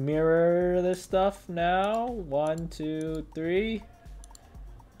mirror this stuff now. 1, 2, 3.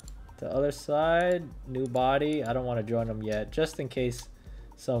 The other side, new body. I don't want to join them yet, just in case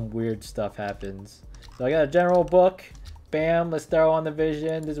some weird stuff happens. So I got a general book. Bam, let's throw on the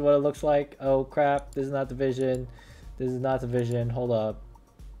vision. This is what it looks like. Oh crap, this is not the vision. This is not the vision. Hold up.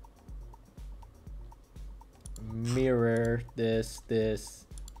 Mirror this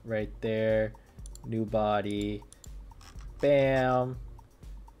right there. New body. Bam.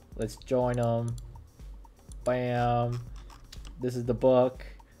 Let's join them. Bam. This is the book.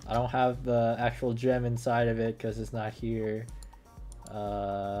 I don't have the actual gem inside of it because it's not here.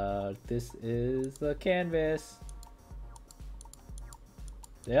 this is the canvas.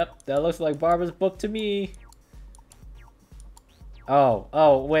 Yep, that looks like Barbara's book to me.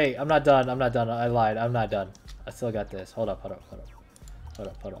 Oh, wait, I'm not done. I lied. I'm not done. I still got this. Hold up. I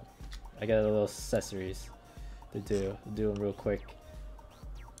got a little accessories to do. I'll do them real quick.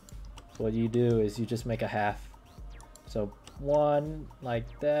 What you do is you just make a half. So one like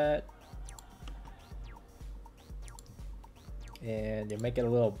that. And you make it a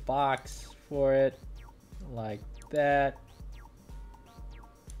little box for it. Like that.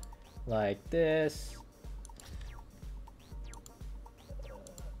 Like this.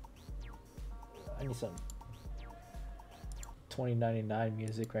 I need some 2099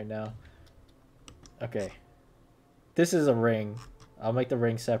 music right now. Okay. This is a ring. I'll make the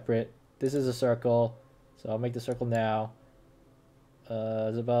ring separate. This is a circle. So I'll make the circle now.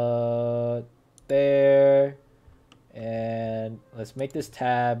 It's about there. And let's make this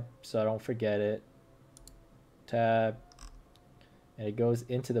tab so I don't forget it. Tab. And it goes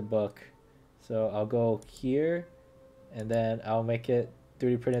into the book. So I'll go here. And then I'll make it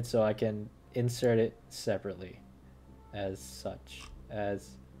 3D printed so I can insert it separately. As such.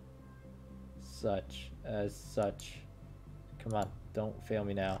 Come on, don't fail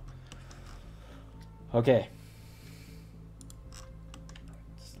me now. Okay.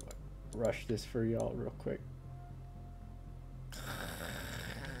 Just rush this for y'all real quick.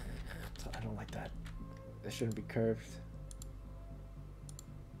 I don't like that. It shouldn't be curved.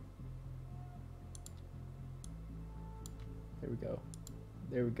 There we go.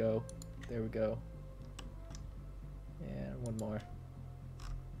 There we go. There we go. And one more.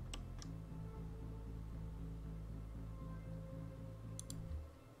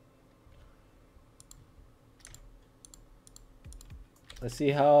 Let's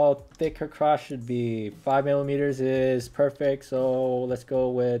see how thick her cross should be. 5mm is perfect, so let's go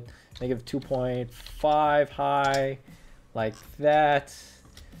with negative 2.5 high, like that.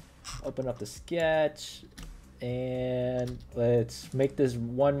 Open up the sketch, and let's make this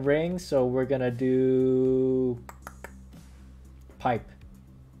one ring. So we're gonna do pipe.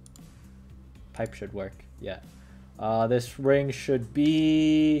 Pipe should work, yeah. This ring should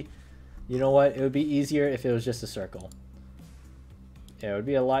be, you know what? It would be easier if it was just a circle. Yeah, it would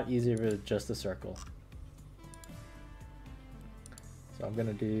be a lot easier if it was just a circle. So I'm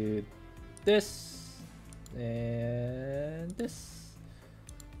gonna do this and this,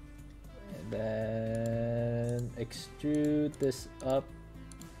 and then extrude this up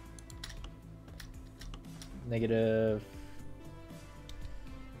negative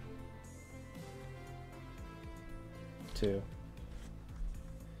 2.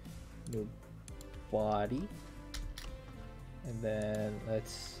 New body. And then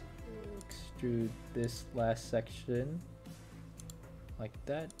let's extrude this last section like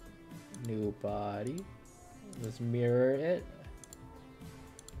that. New body. Let's mirror it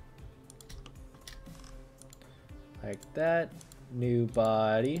like that. New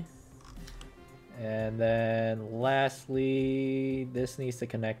body. And then lastly, this needs to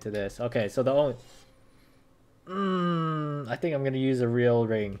connect to this. Okay, so the only I think I'm gonna use a real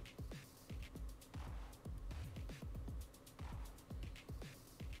ring.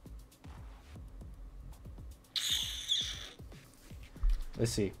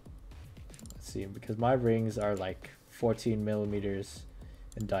 Let's see, because my rings are like 14mm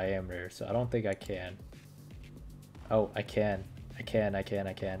in diameter, so I don't think I can. Oh, I can.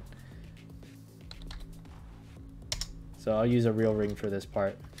 So I'll use a real ring for this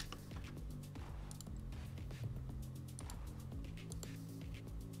part.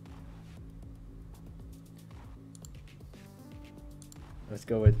 Let's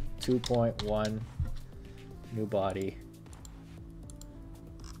go with 2.1 new body.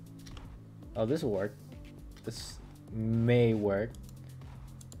 Oh, this will work. This may work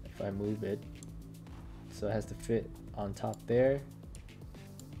if I move it. So it has to fit on top there.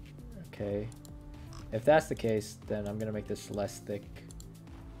 Okay. If that's the case, then I'm gonna make this less thick.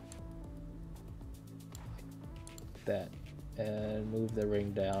 Like that. And move the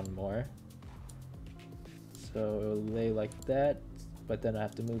ring down more. So it'll lay like that. But then I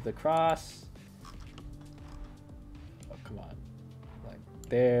have to move the cross. Oh, come on. Like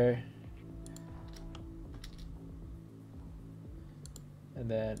there. And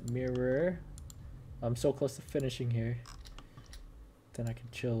then mirror. I'm so close to finishing here. Then I can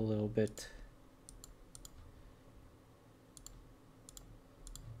chill a little bit.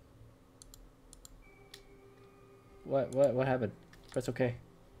 What happened? Press OK.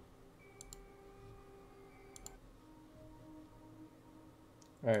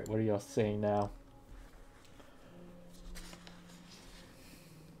 Alright, what are y'all saying now?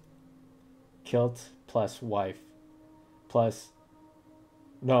 kilt plus wife plus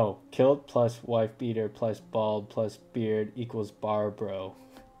no kilt plus wife beater plus bald plus beard equals bar bro.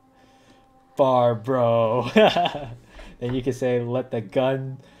 Bar bro. Then you can say let the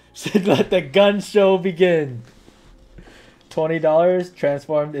gun show begin. $20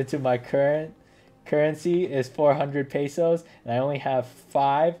 transformed into my current currency is 400 pesos, and I only have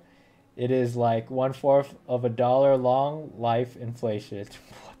 5. It is like 1/4 of a dollar long life inflation.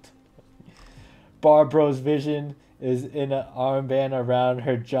 What? Barbro's vision is in an armband around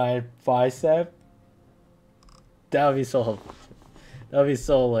her giant bicep. That would be so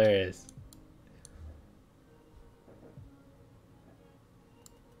hilarious.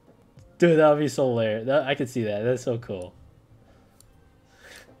 Dude, that would be so hilarious. I could see that. That's so cool.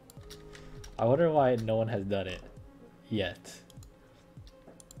 I wonder why no one has done it yet.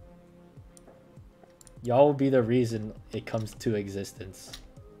 Y'all will be the reason it comes to existence.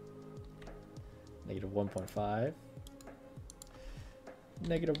 Negative 1.5.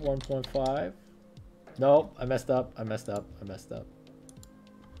 Negative 1.5. Nope, I messed up. I messed up. I messed up.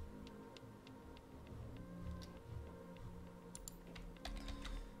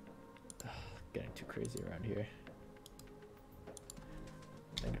 Getting too crazy around here.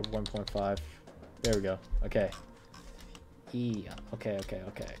 Negative 1.5. There we go. Okay. E. Okay, okay,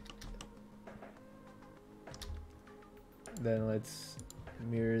 okay. Then let's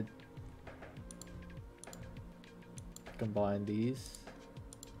mirror. Combine these.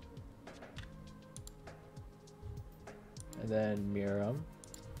 And then mirror them.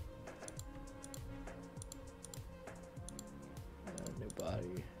 New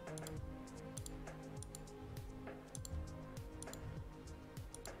body.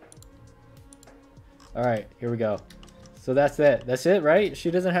 All right, here we go. So that's it. That's it, right?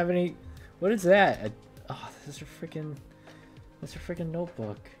 She doesn't have any. What is that? Oh, this is her freaking. That's her freaking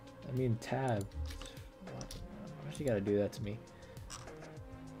notebook. I mean tab. Why she gotta do that to me?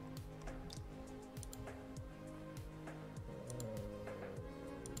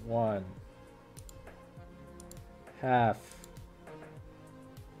 One. Half.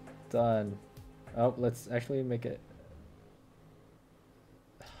 Done. Oh, let's actually make it.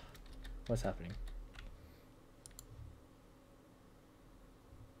 What's happening?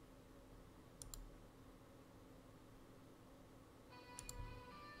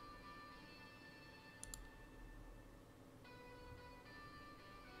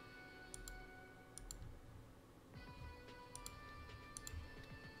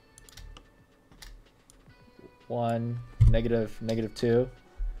 One, negative 2.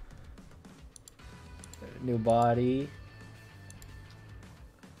 New body.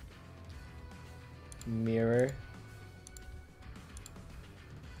 Mirror.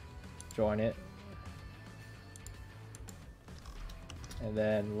 Join it. And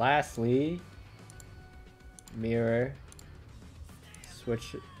then lastly, mirror.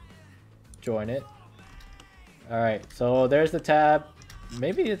 Switch. Join it. Alright, so there's the tab.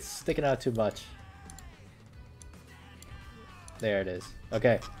 Maybe it's sticking out too much. There it is.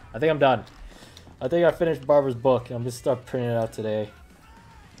 Okay, I think I'm done. I think I finished Barbara's book. I'm just start printing it out today.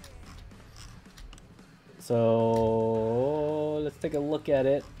 So let's take a look at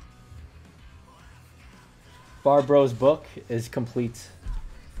it. Barbara's book is complete.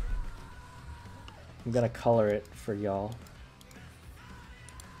 I'm gonna color it for y'all.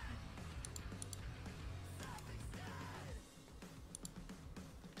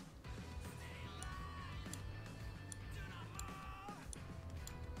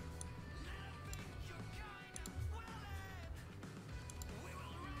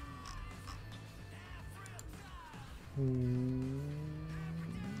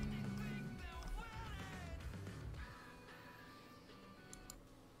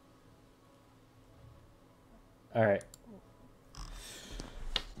 Alright.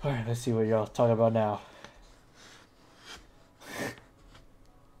 Alright, let's see what y'all talking about now.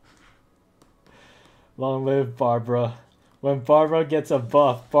 Long live Barbara. When Barbara gets a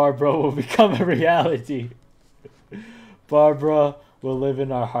buff, Barbara will become a reality. Barbara will live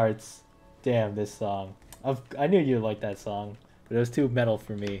in our hearts. Damn, this song. I knew you'd like that song, but it was too metal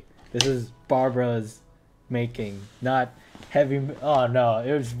for me. This is Barbara's making, not heavy. Oh no,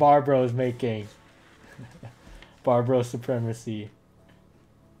 it was Barbara's making. Barbara supremacy.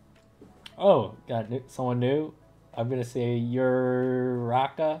 Oh, got someone new. I'm gonna say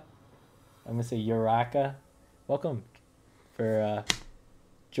Uraka. I'm gonna say Uraka. Welcome for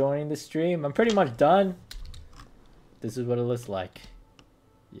joining the stream. I'm pretty much done. This is what it looks like.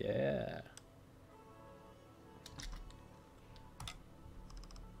 Yeah.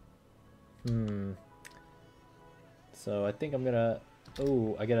 So I think I'm gonna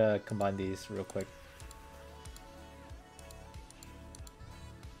Oh, I gotta combine these real quick.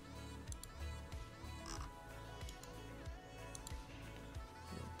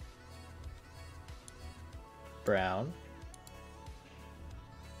 Brown.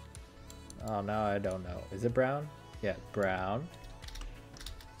 Oh, now I don't know. Is it brown? Yeah, brown.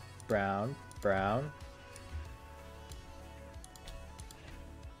 Brown. Brown.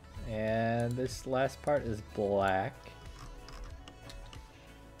 And this last part is black.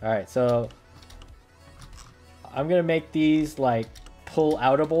 Alright, so I'm gonna make these like pull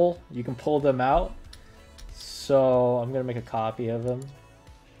outable. You can pull them out. So I'm gonna make a copy of them.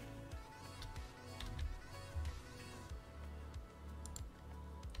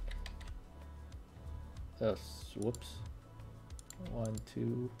 Oh, whoops. 1,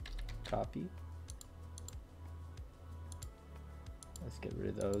 2, copy. Let's get rid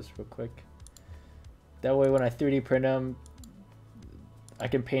of those real quick. That way when I 3D print them, I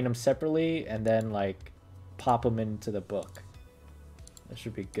can paint them separately and then like pop them into the book. That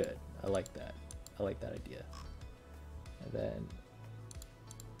should be good. I like that. I like that idea. And then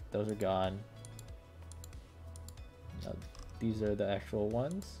those are gone. Now, these are the actual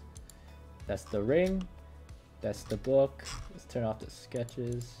ones. That's the ring. That's the book. Let's turn off the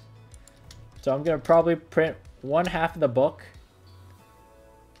sketches. So I'm gonna probably print one half of the book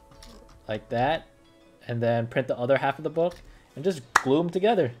like that, and then print the other half of the book and just glue them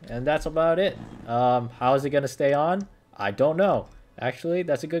together, and that's about it. How is it gonna stay on? I don't know. Actually,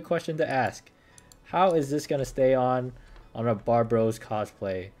 that's a good question to ask. How is this gonna stay on a Barbro's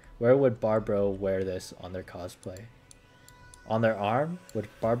cosplay? Where would Barbro wear this on their cosplay? On their arm? Would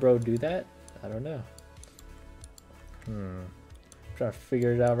Barbro do that? I don't know. I'm trying to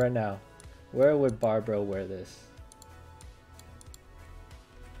figure it out right now. Where would Barbro wear this?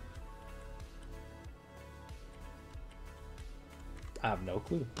 I have no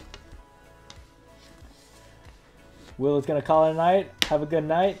clue. Will is gonna call it a night. Have a good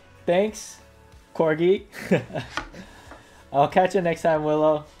night. Thanks, Corgi. I'll catch you next time,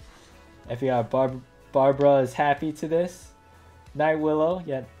 Willow. If you got Barbara is happy to this. Night, Willow.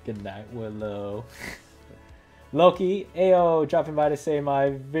 Yeah, good night, Willow. Loki, Ayo, dropping by to say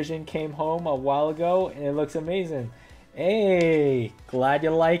my vision came home a while ago and it looks amazing. Hey, glad you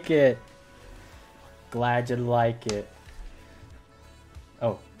like it. Glad you like it.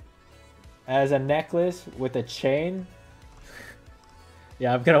 Oh, as a necklace with a chain.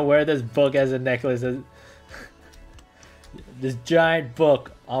 Yeah, I'm gonna wear this book as a necklace. This giant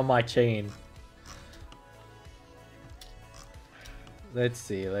book on my chain. Let's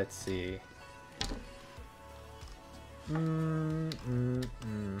see, let's see.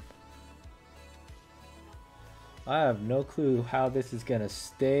 I have no clue how this is gonna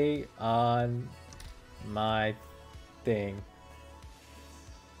stay on my thing.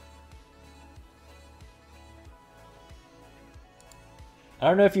 I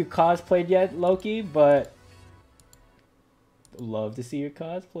don't know if you cosplayed yet, Loki, but love to see your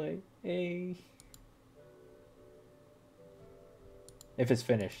cosplay. Hey. If it's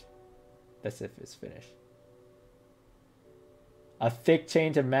finished. That's if it's finished. A thick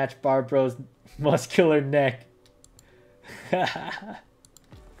chain to match Barbro's muscular neck. This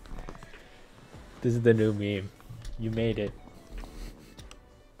is the new meme. You made it.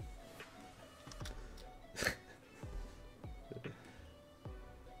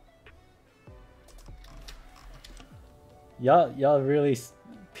 Y'all really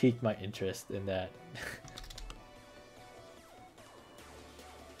piqued my interest in that.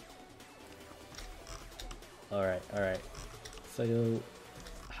 All right. So,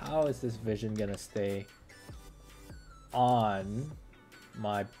 how is this vision gonna stay on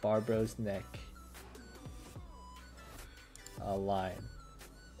my Barbro's neck? A line.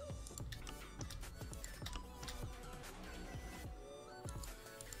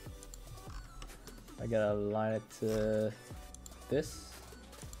 I gotta align it to this.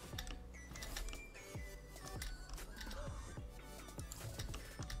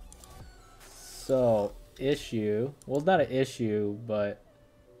 So, issue. Well, not an issue, but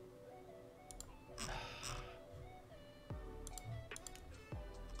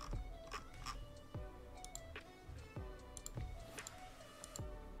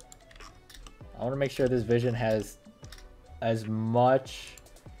I want to make sure this vision has as much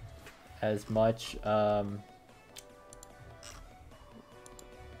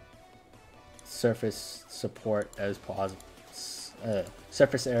surface support as possible,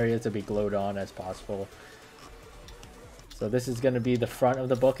 surface area to be glued on as possible. So this is going to be the front of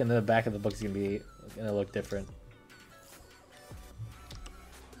the book, and then the back of the book is going to look different.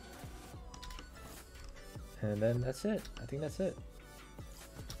 And then that's it. I think that's it.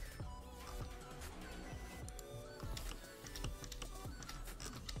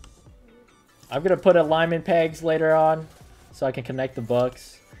 I'm gonna put alignment pegs later on so I can connect the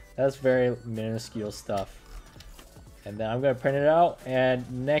books. That's very minuscule stuff. And then I'm gonna print it out,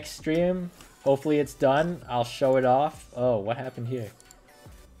 and next stream, hopefully it's done. I'll show it off. Oh, what happened here?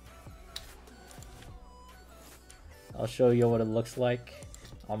 I'll show you what it looks like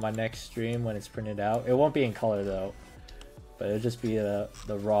on my next stream when it's printed out. It won't be in color though, but it'll just be the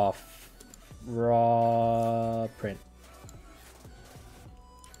raw print.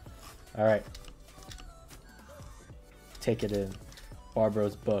 All right, take it in.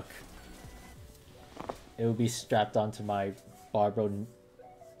 Barbro's book. It will be strapped onto my Barbro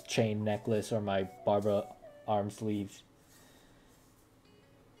chain necklace or my Barbro arm sleeves.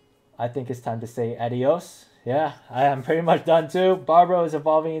 I think it's time to say adios. Yeah, I am pretty much done too. Barbro is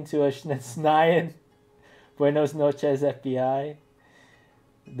evolving into a Snayan. Buenos noches, FBI.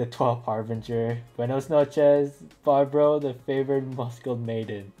 The 12th Harbinger. Buenos noches, Barbro, the favored muscled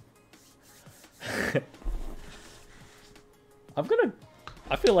maiden.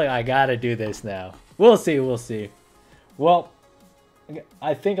 I feel like I gotta do this now. We'll see, we'll see. Well,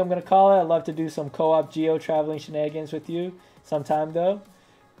 I think I'm gonna call it. I'd love to do some co-op geo-traveling shenanigans with you sometime though.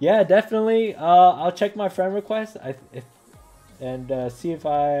 Yeah, definitely. I'll check my friend request and see if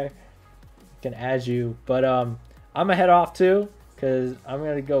I can add you. But I'm gonna head off too, cause I'm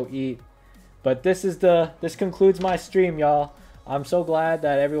gonna go eat. But this concludes my stream, y'all. I'm so glad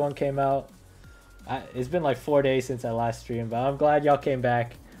that everyone came out. It's been like 4 days since I last streamed, but I'm glad y'all came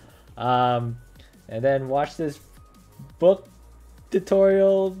back. And then watch this book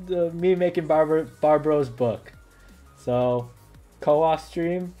tutorial, me making Barbro's book. So, co-op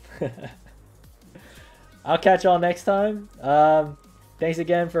stream. I'll catch y'all next time. Thanks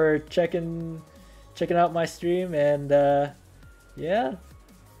again for checking out my stream, and yeah.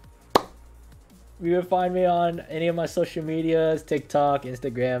 You can find me on any of my social medias, TikTok,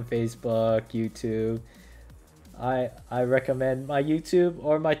 Instagram, Facebook, YouTube. I recommend my YouTube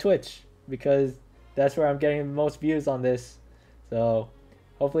or my Twitch because that's where I'm getting the most views on this. So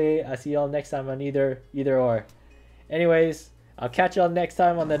hopefully I see y'all next time on either or. Anyways, I'll catch y'all next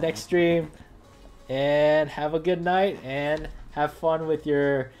time on the next stream. And have a good night and have fun with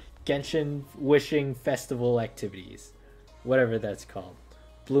your Genshin Wishing Festival activities. Whatever that's called.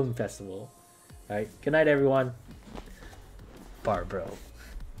 Bloom Festival. Alright, good night everyone. Barbro.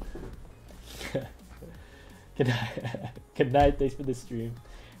 Good night. Good night, thanks for the stream.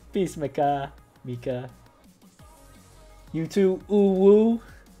 Peace, Mika. You too, ooh woo.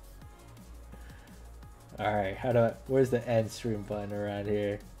 Alright, where's the end stream button around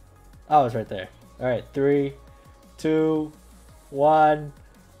here? Oh, it's right there. Alright, 3, 2, 1.